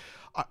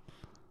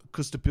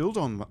 because to build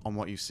on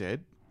what you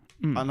said,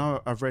 I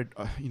know I've read,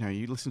 you know,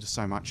 you listen to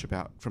so much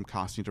from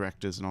casting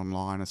directors and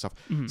online and stuff.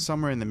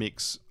 Somewhere in the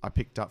mix, I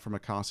picked up from a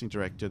casting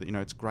director that, you know,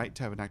 it's great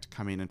to have an actor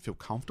come in and feel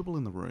comfortable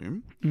in the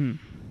room,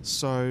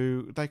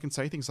 so they can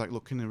say things like,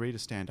 look, can the reader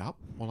stand up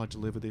while I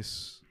deliver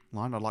this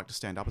line. I'd like to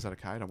stand up. Is that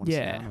okay? I don't want to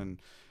sit down.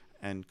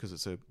 And because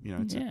it's a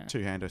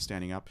two-hander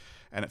standing up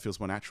and it feels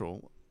more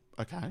natural.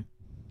 Okay.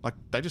 Like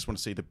they just want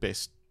to see the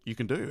best you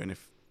can do. And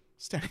if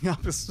standing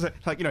up is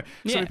like, so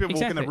many people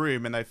walk in the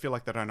room and they feel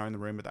like they don't own the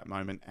room at that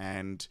moment.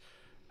 And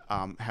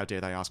how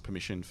dare they ask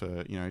permission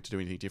for, to do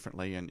anything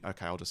differently? And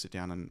okay, I'll just sit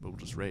down and we'll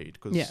just read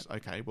because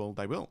okay, well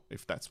they will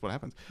if that's what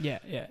happens. Yeah,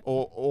 yeah.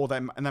 Or they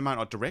might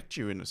not direct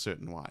you in a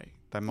certain way.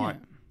 They might,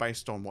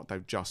 based on what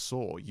they've just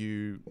saw,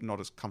 you not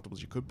as comfortable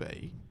as you could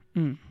be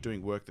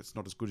doing work that's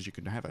not as good as you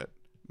could have it.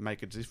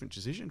 Make a different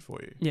decision for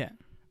you. Yeah.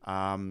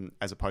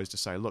 As opposed to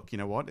say, look, you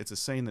know what? It's a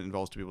scene that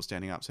involves two people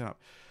standing up. Stand up.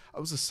 It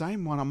was the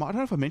same one. I don't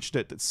know if I mentioned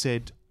it. That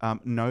said,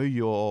 know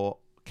your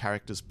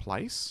character's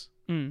place,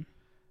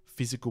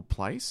 physical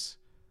place.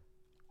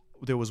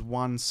 There was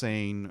one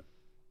scene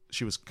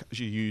she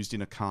used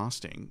in a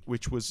casting,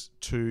 which was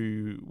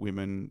two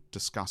women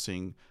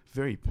discussing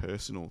very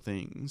personal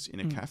things in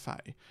a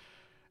cafe,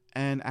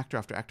 and actor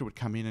after actor would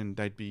come in and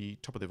they'd be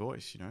top of their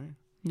voice.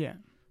 Yeah.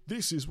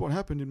 This is what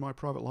happened in my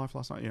private life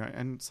last night.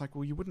 And it's like,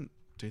 well, you wouldn't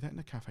do that in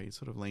a cafe. You'd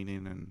sort of lean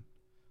in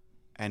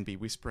and be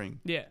whispering.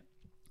 Yeah.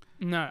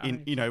 No.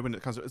 When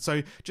it comes to,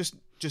 so just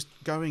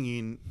going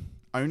in,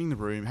 owning the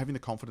room, having the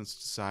confidence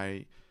to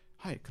say,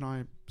 hey, can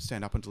I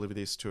stand up and deliver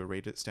this to a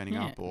reader standing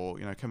up, or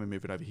can we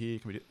move it over here?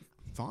 Can we do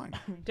fine?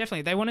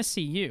 Definitely, they want to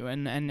see you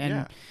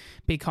and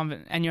be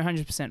confident. And you're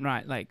 100%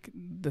 right. Like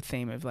the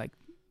theme of like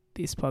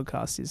this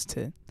podcast is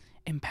to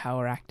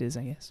empower actors,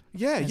 I guess.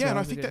 Yeah, and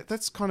I think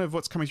that's kind of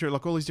what's coming through.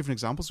 Like all these different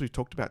examples we've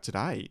talked about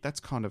today,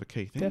 that's kind of a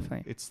key thing.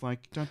 Definitely. It's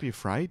like, don't be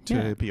afraid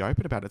to be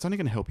open about it. It's only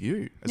going to help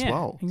you as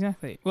well.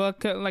 Exactly. Well,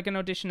 like an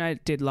audition I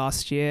did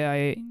last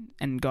year,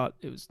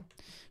 it was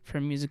for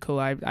a musical.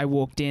 I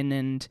walked in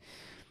and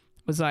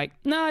was like,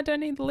 no, I don't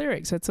need the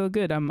lyrics. That's all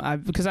good.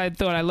 Because I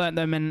thought I learnt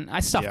them and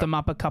I stuffed them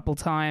up a couple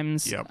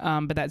times,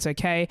 but that's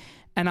okay.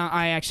 And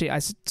I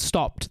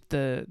stopped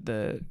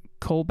the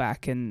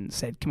callback and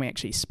said, can we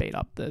actually speed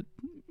up the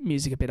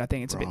music a bit? I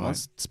think it's a bit more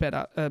sped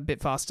up, a bit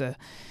faster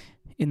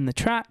in the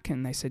track.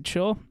 And they said,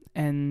 sure.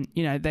 And,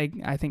 I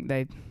think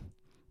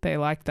they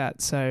liked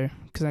that. So,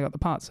 because I got the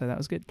part, so that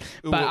was good.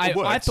 But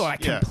I thought I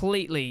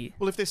completely.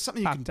 Well, if there's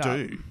something you can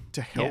do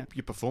to help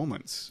your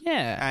performance.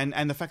 Yeah.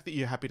 And the fact that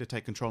you're happy to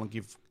take control and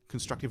give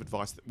constructive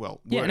advice that,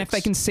 works. And if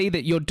they can see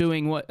that you're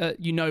doing what,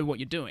 you know what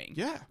you're doing.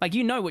 Yeah. Like,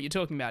 you know what you're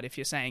talking about if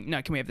you're saying,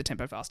 no, can we have the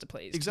tempo faster,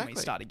 please? Exactly. Can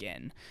we start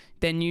again?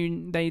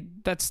 Then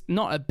that's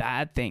not a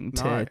bad thing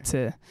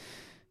to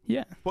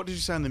yeah. What did you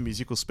say in the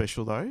musical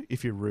special though?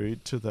 If you're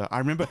rude to I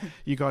remember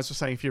you guys were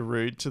saying if you're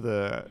rude to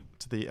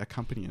the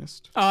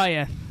accompanist. Oh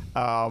yeah.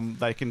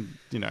 They can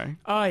go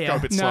a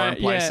bit slow in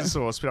places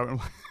or speed up.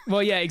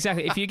 Well, yeah,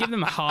 exactly. If you give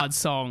them a hard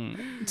song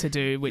to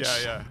do, which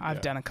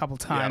I've done a couple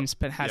times,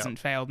 but hasn't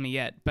failed me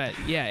yet. But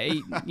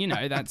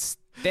that's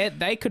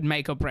they could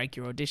make or break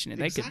your audition.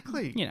 They could,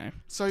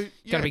 so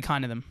got to be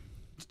kind of them.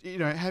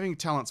 Having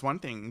talent's one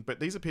thing, but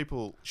these are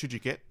people, should you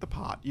get the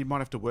part, you might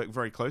have to work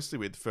very closely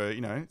with for,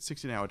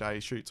 16-hour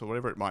day shoots or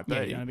whatever it might be.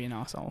 Yeah, you don't be an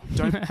arsehole.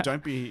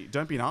 Don't be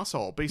an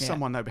arsehole. Be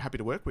someone they'll be happy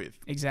to work with.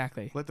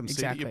 Exactly. Let them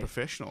see that you're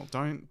professional.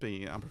 Don't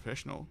be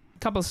unprofessional. A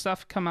couple of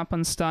stuff come up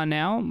on Star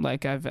now.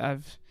 Like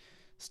I've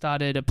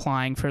started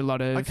applying for a lot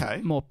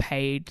of more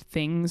paid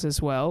things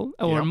as well.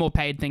 Or more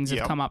paid things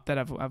have come up that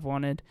I've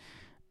wanted.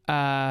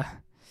 There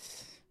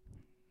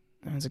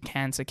was a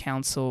Cancer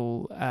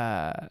Council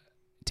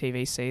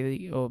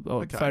TVC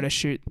or photo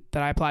shoot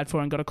that I applied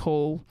for and got a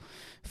call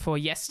for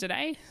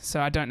yesterday. So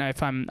I don't know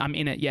if I'm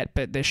in it yet,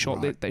 but they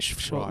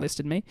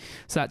shortlisted me.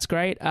 So that's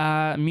great.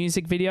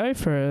 Music video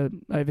for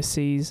an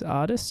overseas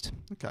artist.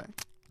 Okay.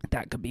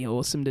 That could be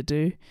awesome to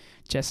do.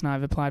 Jess and I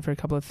have applied for a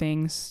couple of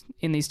things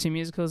in these two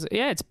musicals.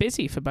 Yeah, it's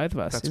busy for both of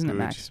us, isn't it,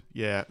 Max?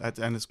 Yeah,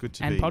 and it's good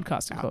to be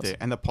podcast, of course. There.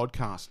 And the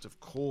podcast, of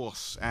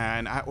course.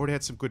 And I already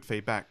had some good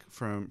feedback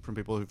from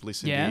people who've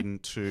listened in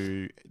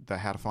to the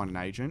How to Find an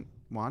Agent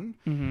one.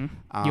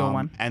 Mm-hmm. Your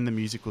one. And the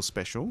musical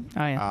special.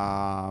 Oh,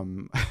 yeah.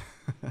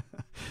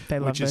 They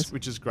love those.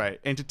 Which is great.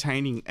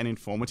 Entertaining and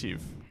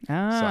informative.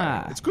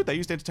 Ah. So it's good. They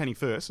used entertaining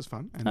first. It's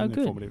fun. And then good.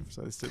 Informative.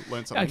 So they still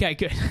learn something. Okay,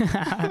 good.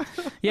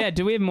 Yeah,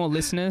 do we have more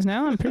listeners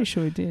now? I'm pretty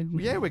sure we did.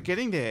 Yeah, we're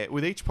getting there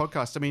with each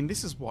podcast. I mean,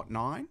 this is what,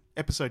 9?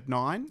 Episode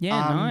 9?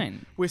 Yeah,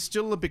 9. We're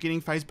still in the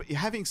beginning phase. But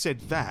having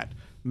said that,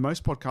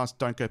 most podcasts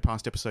don't go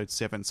past episode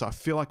 7. So I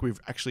feel like we've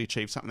actually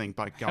achieved something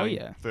by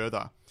going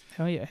further.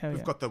 Hell yeah.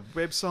 We've got the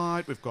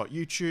website, we've got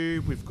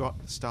YouTube, we've got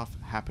stuff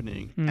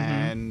happening,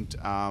 and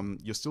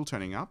you're still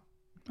turning up.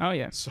 Oh,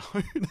 yeah. So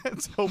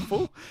that's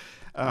helpful.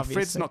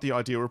 Fred's not the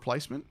ideal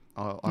replacement.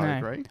 I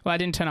agree. Well, I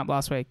didn't turn up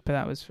last week, but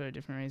that was for a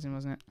different reason,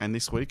 wasn't it? And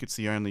this week, it's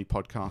the only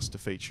podcast to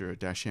feature a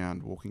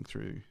dashhound walking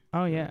through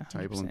the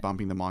table 100%. And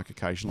bumping the mic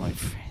occasionally.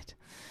 Fred.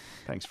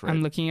 Thanks, Fred.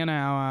 I'm looking at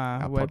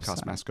our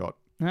podcast mascot.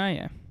 Oh,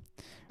 yeah.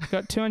 We've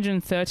got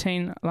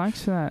 213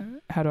 likes for that.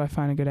 How do I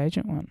find a good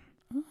agent one?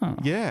 Oh.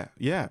 Yeah.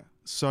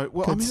 So,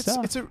 well, Good I mean,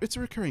 stuff. it's a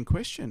recurring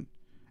question.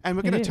 And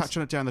we're going to touch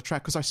on it down the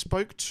track because I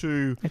spoke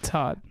to... It's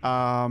hard.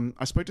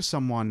 I spoke to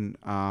someone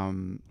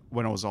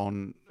when I was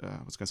on, I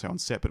was going to say on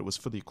set, but it was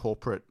for the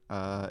corporate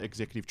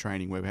executive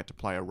training where we had to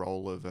play a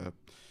role of a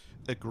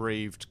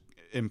aggrieved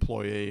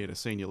employee at a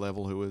senior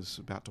level who was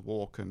about to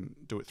walk and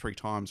do it 3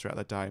 times throughout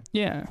that day.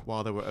 Yeah.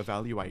 While they were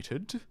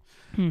evaluated.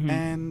 Mm-hmm.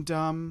 And...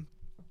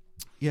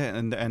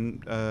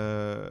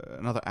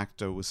 another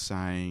actor was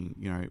saying,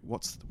 you know,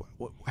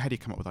 how do you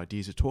come up with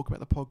ideas to talk about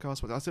the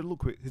podcast? I said,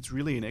 look, it's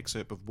really an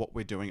excerpt of what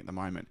we're doing at the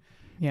moment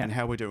and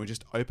how we're doing. We're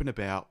just open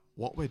about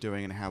what we're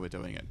doing and how we're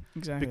doing it.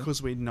 Exactly.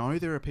 Because we know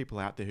there are people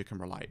out there who can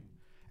relate.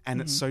 And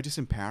it's so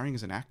disempowering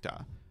as an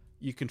actor.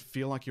 You can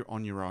feel like you're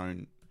on your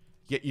own,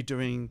 yet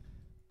you're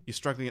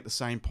struggling at the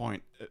same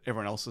point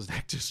everyone else's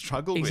actors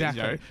struggle with, you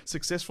know,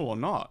 successful or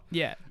not.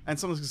 Yeah. And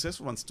some of the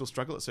successful ones still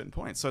struggle at certain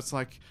points. So it's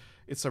like,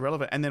 it's so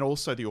relevant. And then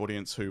also the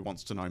audience who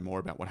wants to know more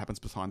about what happens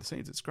behind the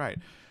scenes. It's great.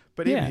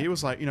 But even he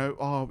was like, you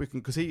know, we can,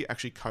 because he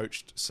actually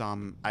coached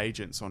some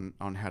agents on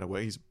how to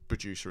work. He's a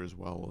producer as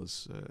well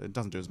as,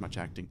 doesn't do as much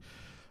acting.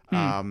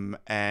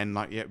 And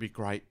like, it'd be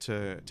great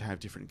to have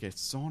different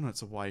guests on.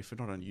 It's a way for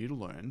not only you to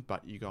learn,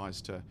 but you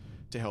guys to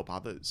help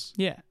others.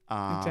 Yeah,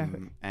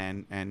 exactly.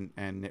 And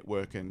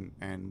network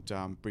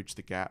and bridge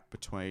the gap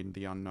between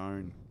the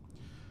unknown.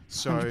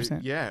 So 100%.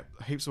 yeah,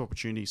 heaps of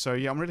opportunity. So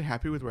yeah, I'm really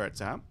happy with where it's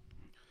at.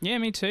 Yeah,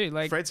 me too.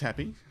 Like Fred's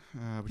happy,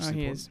 which is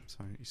important. Is.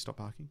 So you stop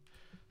barking.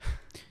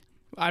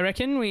 I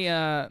reckon we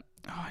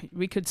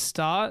could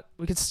start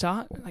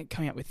like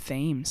coming up with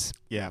themes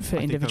for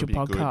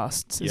individual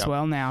podcasts as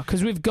well now,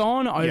 because we've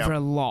gone over a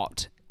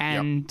lot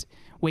and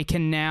we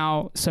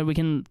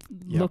can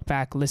look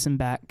back, listen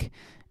back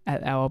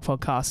at our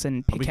podcasts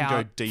and pick out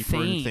go deeper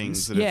themes. In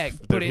things that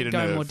go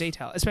in more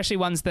detail, especially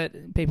ones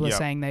that people are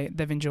saying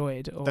they've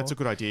enjoyed. That's a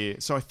good idea.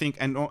 So I think,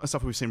 and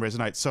stuff we've seen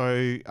resonate.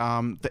 So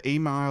the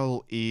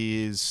email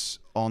is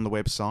on the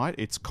website.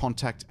 It's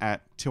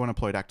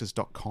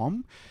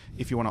contact@2unemployedactors.com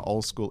if you want to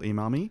old school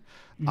email me,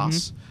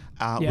 us,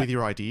 with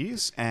your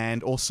ideas,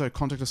 and also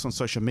contact us on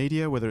social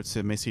media, whether it's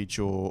a message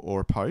or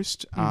a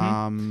post.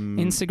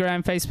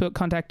 Instagram, Facebook,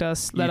 contact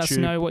us. Let us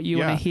know what you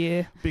want to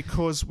hear.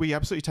 Because we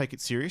absolutely take it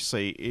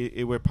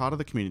seriously. We're part of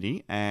the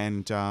community,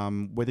 and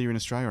whether you're in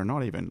Australia or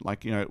not even,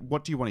 like, you know,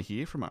 what do you want to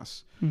hear from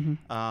us?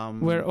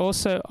 We're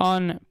also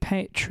on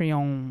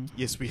Patreon.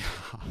 Yes, we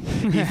are.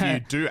 If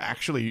you do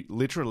actually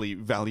literally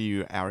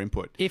value our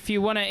input. If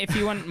you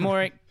want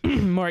more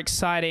more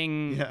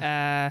exciting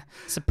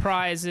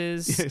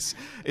surprises. Yes,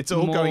 it's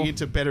all going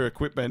into better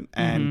equipment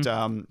and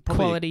probably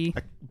quality,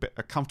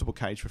 a comfortable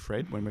cage for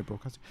Fred when we're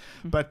broadcasting.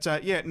 But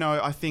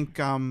I think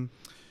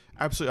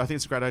absolutely, I think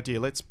it's a great idea.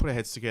 Let's put our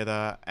heads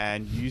together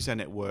and use our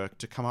network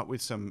to come up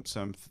with some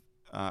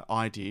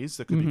ideas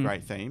that could be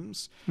great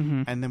themes,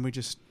 and then we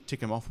just tick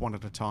them off one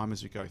at a time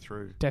as we go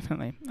through.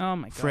 Definitely. Oh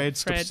my god, Fred,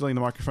 stop stealing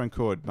the microphone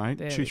cord,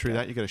 mate. Chew through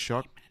that, you got a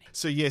shot.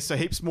 So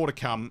heaps more to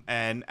come,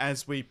 and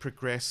as we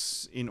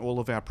progress in all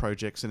of our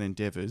projects and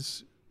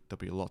endeavours, there'll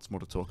be lots more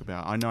to talk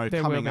about. I know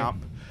coming up,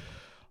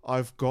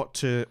 I've got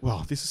to.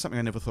 Well, this is something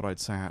I never thought I'd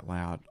say out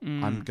loud.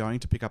 I'm going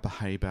to pick up a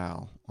hay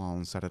bale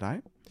on Saturday.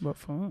 What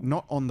for?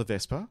 Not on the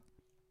Vespa.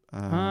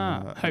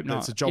 Hope not.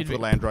 It's a job for the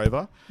Land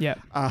Rover. Yeah.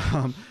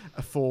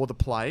 For the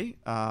play,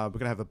 we're going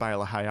to have a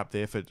bale of hay up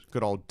there for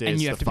good old Des,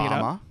 the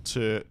farmer,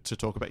 to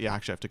talk about. Yeah, I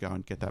actually have to go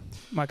and get that.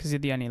 Why? Because you're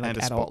the only and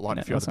a spotlight, and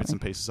a few other bits and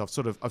pieces. I've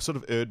sort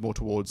of erred more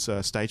towards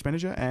stage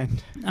manager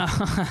and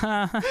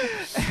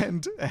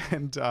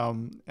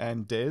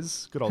and Des,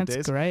 good old Des.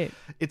 That's great.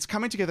 It's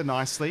coming together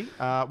nicely.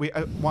 I'll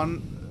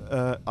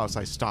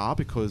say star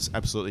because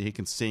absolutely he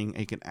can sing,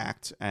 he can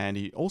act, and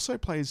he also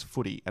plays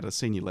footy at a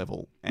senior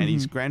level. And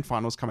his grand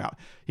finals come out.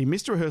 He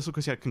missed a rehearsal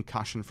because he had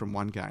concussion from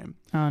one game.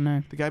 Oh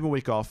no! They gave him a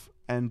week off,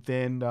 and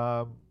then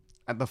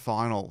at the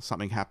final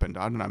something happened.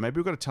 I don't know. Maybe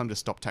we've got to tell him to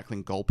stop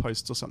tackling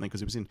goalposts or something because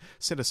he was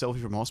sent a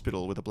selfie from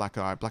hospital with a black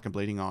and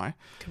bleeding eye.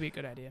 Could be a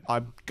good idea.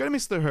 I'm going to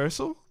miss the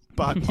rehearsal,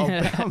 but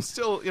I'm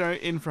still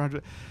in for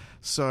 100.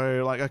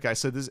 So,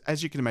 so there's,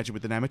 as you can imagine,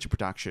 with an amateur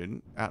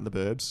production out in the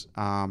burbs,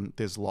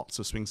 there's lots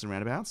of swings and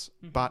roundabouts.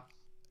 But,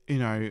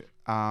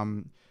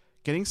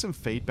 getting some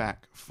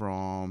feedback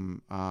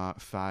from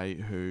Faye,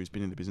 who's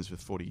been in the business for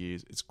 40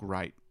 years, it's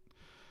great.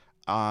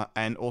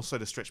 And also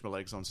to stretch my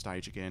legs on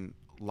stage again,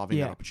 loving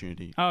that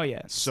opportunity. Oh,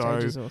 yeah. So,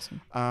 stage is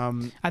awesome.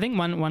 I think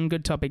one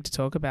good topic to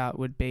talk about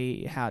would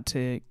be how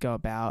to go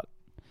about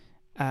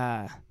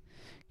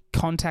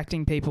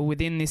contacting people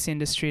within this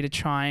industry to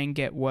try and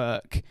get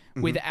work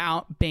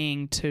without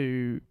being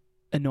too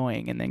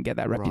annoying and then get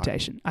that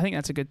reputation. I think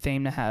that's a good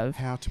theme to have.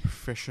 How to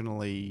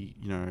professionally,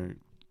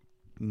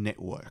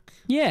 network.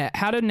 Yeah,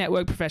 how to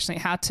network professionally,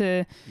 how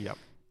to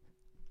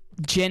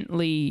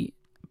gently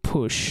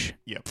push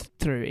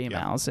through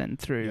emails and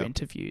through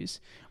interviews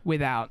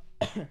without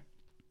tainting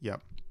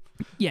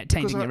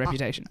their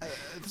reputation.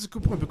 That's a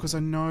good point because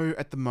I know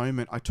at the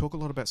moment I talk a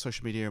lot about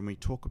social media and we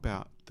talk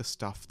about the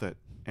stuff that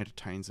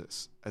entertains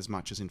us as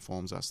much as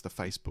informs us, the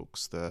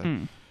Facebooks,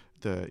 the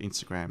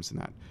Instagrams and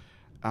that.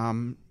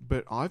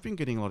 But I've been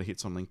getting a lot of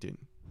hits on LinkedIn.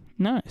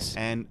 Nice.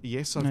 And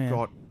yes, I've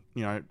got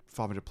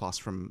 $500 plus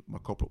from my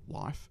corporate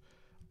life,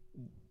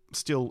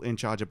 still in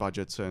charge of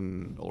budgets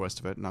and all the rest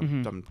of it, and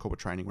I've done corporate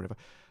training, whatever.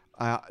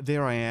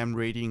 There I am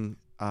reading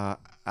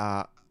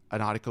an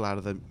article out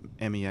of the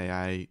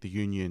MEAA, the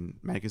union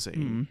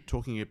magazine,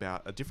 talking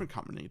about a different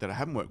company that I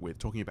haven't worked with,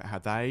 talking about how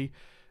they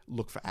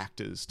look for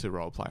actors to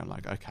role play. I'm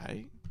like,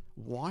 okay,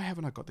 why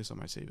haven't I got this on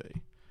my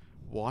CV?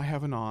 Why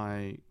haven't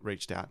I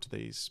reached out to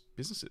these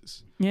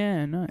businesses?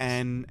 Yeah, nice.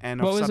 And I've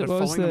started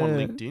following them on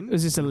LinkedIn.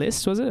 Was this a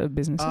list? Was it a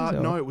business?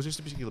 No, it was just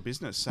a particular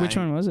business. Saying, which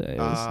one was it?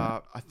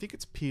 I think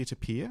it's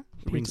peer-to-peer.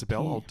 It rings a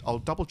bell. I'll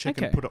double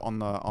check and put it on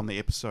the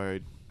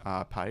episode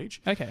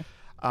page. Okay.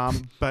 So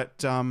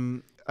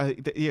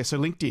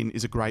LinkedIn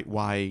is a great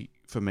way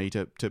for me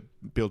to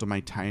build and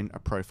maintain a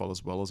profile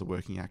as well as a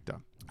working actor.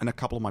 And a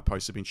couple of my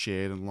posts have been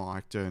shared and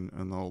liked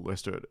and all the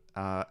rest of it.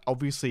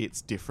 Obviously,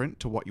 it's different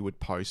to what you would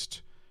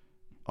post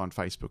on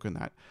Facebook and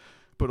that.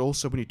 But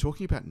also when you're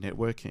talking about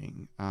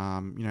networking,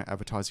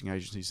 advertising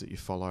agencies that you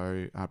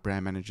follow,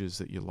 brand managers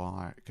that you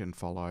like and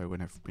follow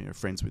and have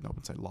friends with, I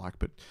wouldn't say like,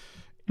 but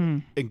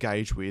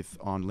engage with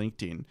on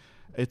LinkedIn,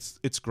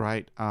 it's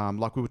great.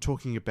 Like we were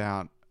talking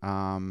about,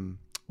 what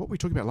were we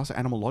talking about last?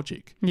 Animal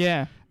Logic.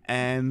 Yeah.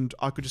 And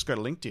I could just go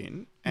to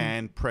LinkedIn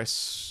and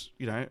press,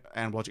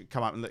 Animal Logic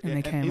come up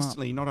and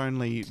instantly not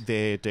only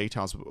their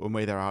details and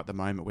where they are at the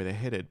moment, where they're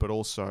headed, but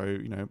also,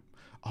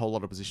 a whole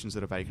lot of positions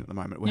that are vacant at the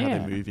moment, how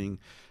they're moving.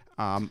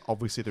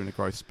 Obviously, they're in a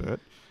growth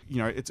spurt.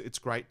 It's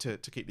great to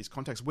keep these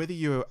contacts, whether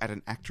you're at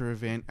an actor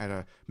event, at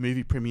a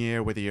movie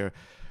premiere, whether you're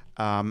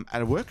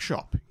at a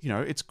workshop.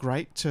 It's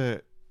great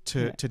to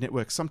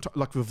network. Sometimes,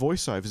 like for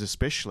voiceovers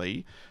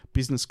especially,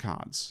 business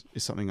cards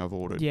is something I've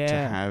ordered to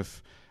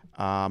have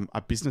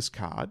a business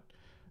card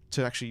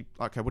to actually,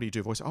 okay, what do you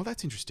do? Voice? Oh,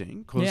 that's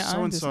interesting. Because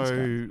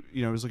so-and-so,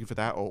 was looking for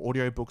that, or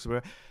audio books, or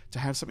whatever, to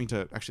have something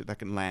to actually that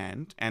can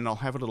land. And I'll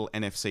have a little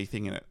NFC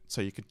thing in it.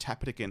 So you can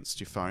tap it against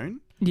your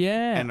phone.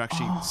 Yeah. And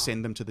actually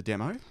send them to the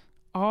demo.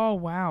 Oh,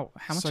 wow.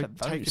 How much are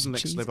those? Take it to the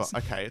next level.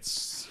 Okay,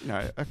 it's,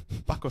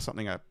 $1 or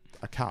something a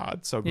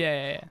card. So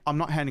yeah. I'm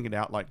not handing it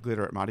out like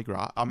glitter at Mardi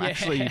Gras. I'm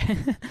actually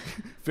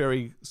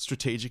very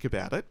strategic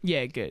about it.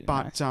 Yeah, good.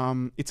 But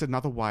it's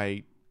another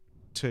way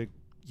to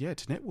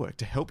network,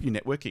 to help you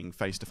networking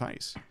face to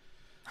face.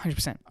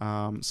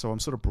 100%. So I'm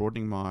sort of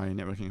broadening my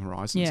networking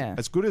horizons. Yeah.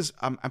 As good as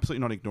I'm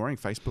absolutely not ignoring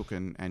Facebook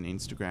and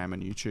Instagram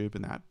and YouTube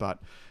and that, but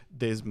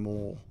there's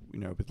more,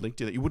 with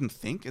LinkedIn that you wouldn't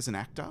think as an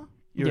actor.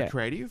 You're a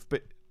creative,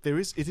 but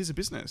it is a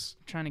business.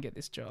 I'm trying to get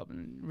this job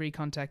and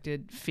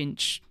recontacted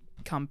Finch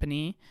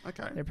Company.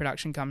 Okay. Their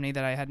production company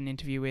that I had an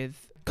interview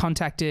with,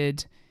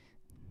 contacted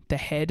the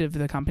head of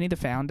the company, the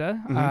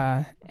founder,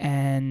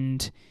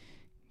 and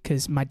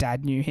because my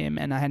dad knew him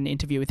and I had an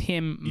interview with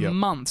him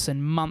months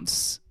and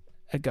months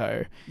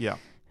ago. Yeah.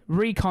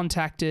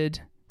 Recontacted,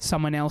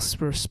 someone else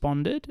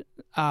responded,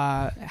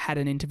 had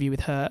an interview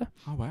with her.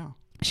 Oh, wow.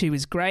 She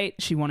was great.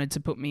 She wanted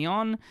to put me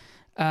on.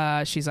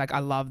 She's like, I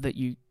love that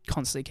you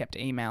constantly kept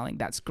emailing.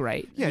 That's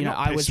great. Yeah,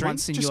 I was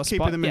once in your spot. Just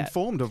keeping them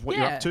informed of what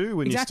you're up to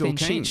when you're still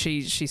keen.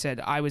 She said,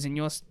 I was in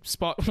your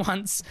spot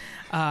once.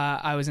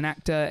 I was an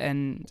actor,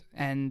 and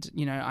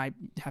you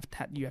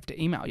have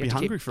to email. You Be have to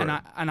hungry for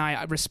it. And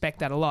I respect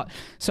that a lot.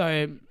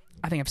 So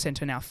I think I've sent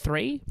her now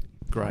 3.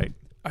 Great.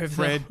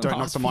 Fred, don't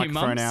knock the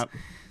microphone out.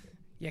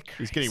 Yeah, crazy.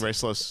 He's getting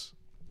restless.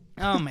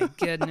 Oh my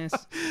goodness.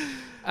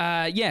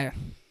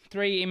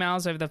 3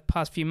 emails over the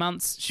past few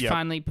months. She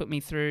finally put me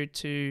through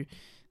to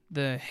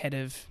the head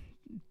of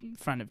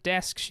front of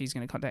desk. She's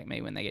going to contact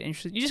me when they get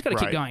interested. You just got to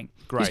keep going.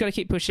 Great. You just got to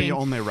keep pushing. Be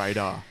on their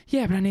radar.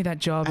 Yeah, but I need that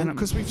job. And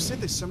because we've said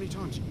this so many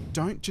times,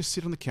 don't just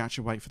sit on the couch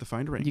and wait for the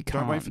phone to ring. You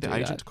can't don't wait for the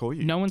agent to call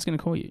you. No one's going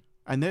to call you.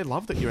 And they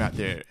love that you're out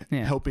there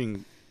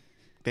helping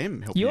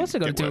them. You also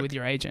got to do it with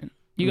your agent.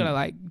 You got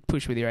to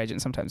push with your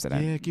agent sometimes. They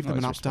don't. Give them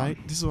an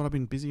update. This is what I've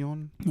been busy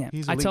on. Yeah,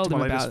 I told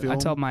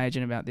my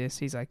agent about this.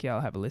 He's like, yeah,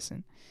 I'll have a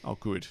listen. Oh,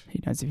 good.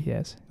 He knows if he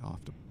has. I'll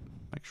have to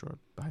make sure I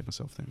behave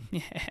myself then.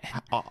 Yeah.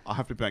 I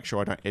have to make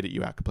sure I don't edit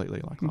you out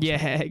completely. Like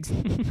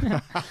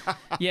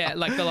yeah,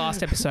 like the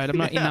last episode. I'm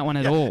not in that one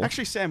at all.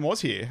 Actually, Sam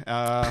was here.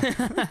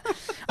 I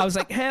was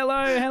like, hello,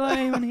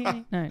 anyone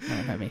here? No,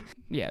 not me.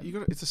 Yeah.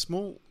 It's a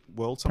small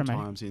world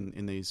sometimes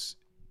in these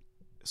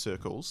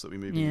circles that we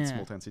move in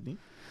small town Sydney.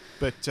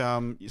 But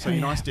so you're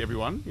nice to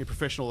everyone. You're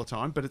professional all the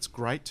time. But it's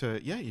great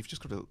to you've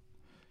just got to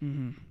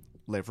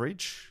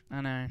leverage. I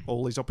know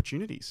all these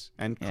opportunities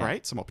and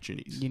create some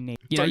opportunities.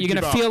 You're going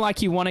to feel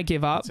like you want to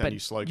give up, but you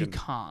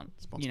can't.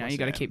 You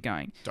got to keep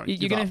going.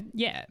 You're going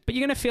to but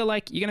you're going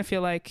to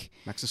feel like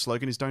Max's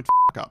slogan is don't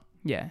f*** up.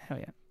 Yeah, hell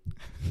yeah.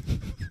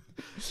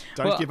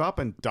 Don't give up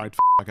and don't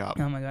f*** up.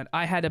 Oh my god,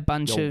 I had a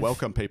bunch You're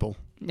welcome, people.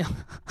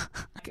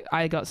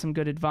 I got some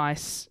good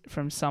advice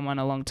from someone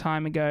a long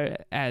time ago.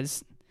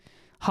 As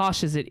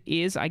harsh as it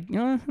is, a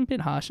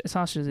bit harsh. As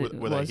harsh as it was.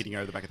 Were they hitting you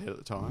over the back of the head at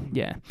the time?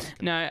 Yeah. Okay.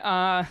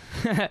 No,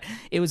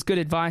 it was good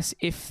advice.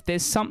 If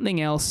there's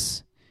something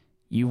else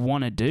you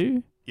want to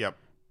do,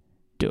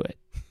 do it.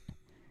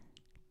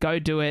 Go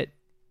do it.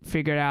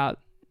 Figure it out.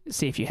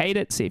 See if you hate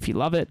it. See if you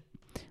love it.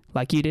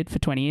 Like you did for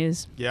 20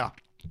 years. Yeah.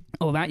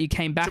 all that. You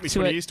came back Took me to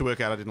 20 it. years to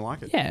work out I didn't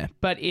like it. Yeah,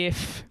 but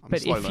if I'm a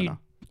slow learner.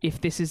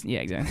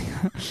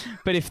 Exactly.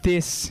 But if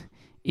this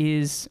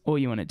is all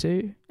you want to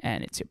do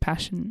and it's your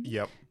passion,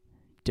 Yep.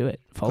 do it.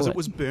 Follow Because it. it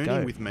was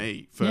burning with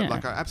me for Yeah.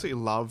 like I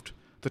absolutely loved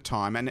the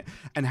time, and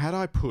had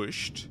I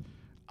pushed,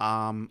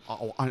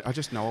 I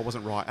just know I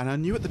wasn't right, and I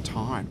knew at the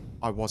time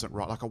I wasn't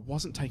right. Like I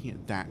wasn't taking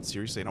it that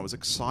seriously, and I was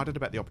excited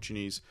about the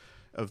opportunities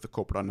of the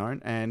corporate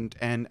unknown, and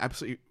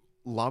absolutely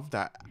loved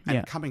that. And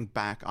Yeah. coming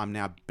back, I'm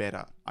now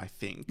better. I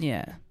think.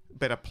 Yeah.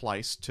 Better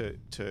place to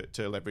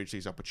leverage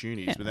these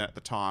opportunities. Yeah. But then at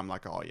the time,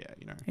 like, oh yeah,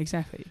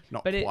 Exactly.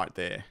 not But quite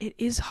there. It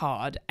is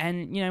hard.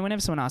 And,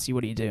 whenever someone asks you,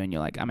 what do you do? And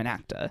you're like, I'm an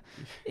actor.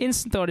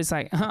 Instant thought is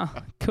like,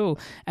 cool.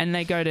 And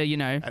they go to,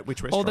 At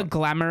which all the restaurant?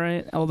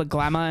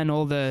 glamour and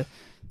all the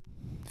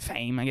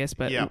fame, I guess.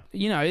 But, Yeah.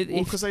 well,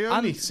 Because they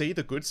only see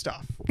the good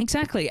stuff.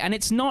 Exactly. And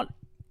it's not...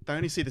 They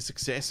only see the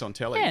success on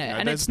telly. Yeah,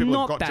 and those it's people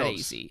have not got that jobs.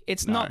 easy.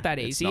 It's No, not that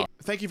it's easy. not.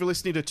 Thank you for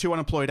listening to Two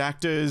Unemployed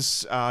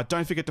Actors.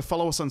 Don't forget to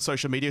follow us on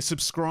social media.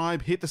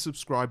 Subscribe. Hit the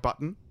subscribe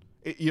button.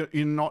 You're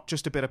not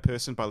just a better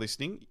person by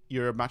listening.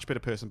 You're a much better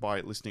person by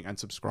listening and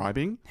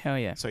subscribing. Hell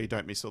yeah. So you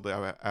don't miss all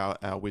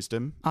our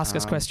wisdom. Ask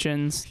us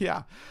questions.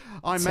 Yeah.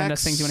 I'm Send Max.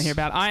 us things you want to hear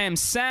about. I am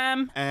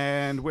Sam.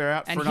 And we're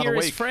out for And another here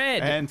is week.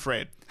 Fred. And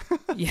Fred.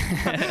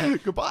 Yeah.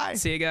 Goodbye.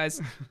 See you guys.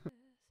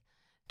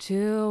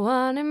 Two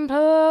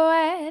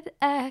unemployed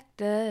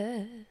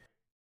actors.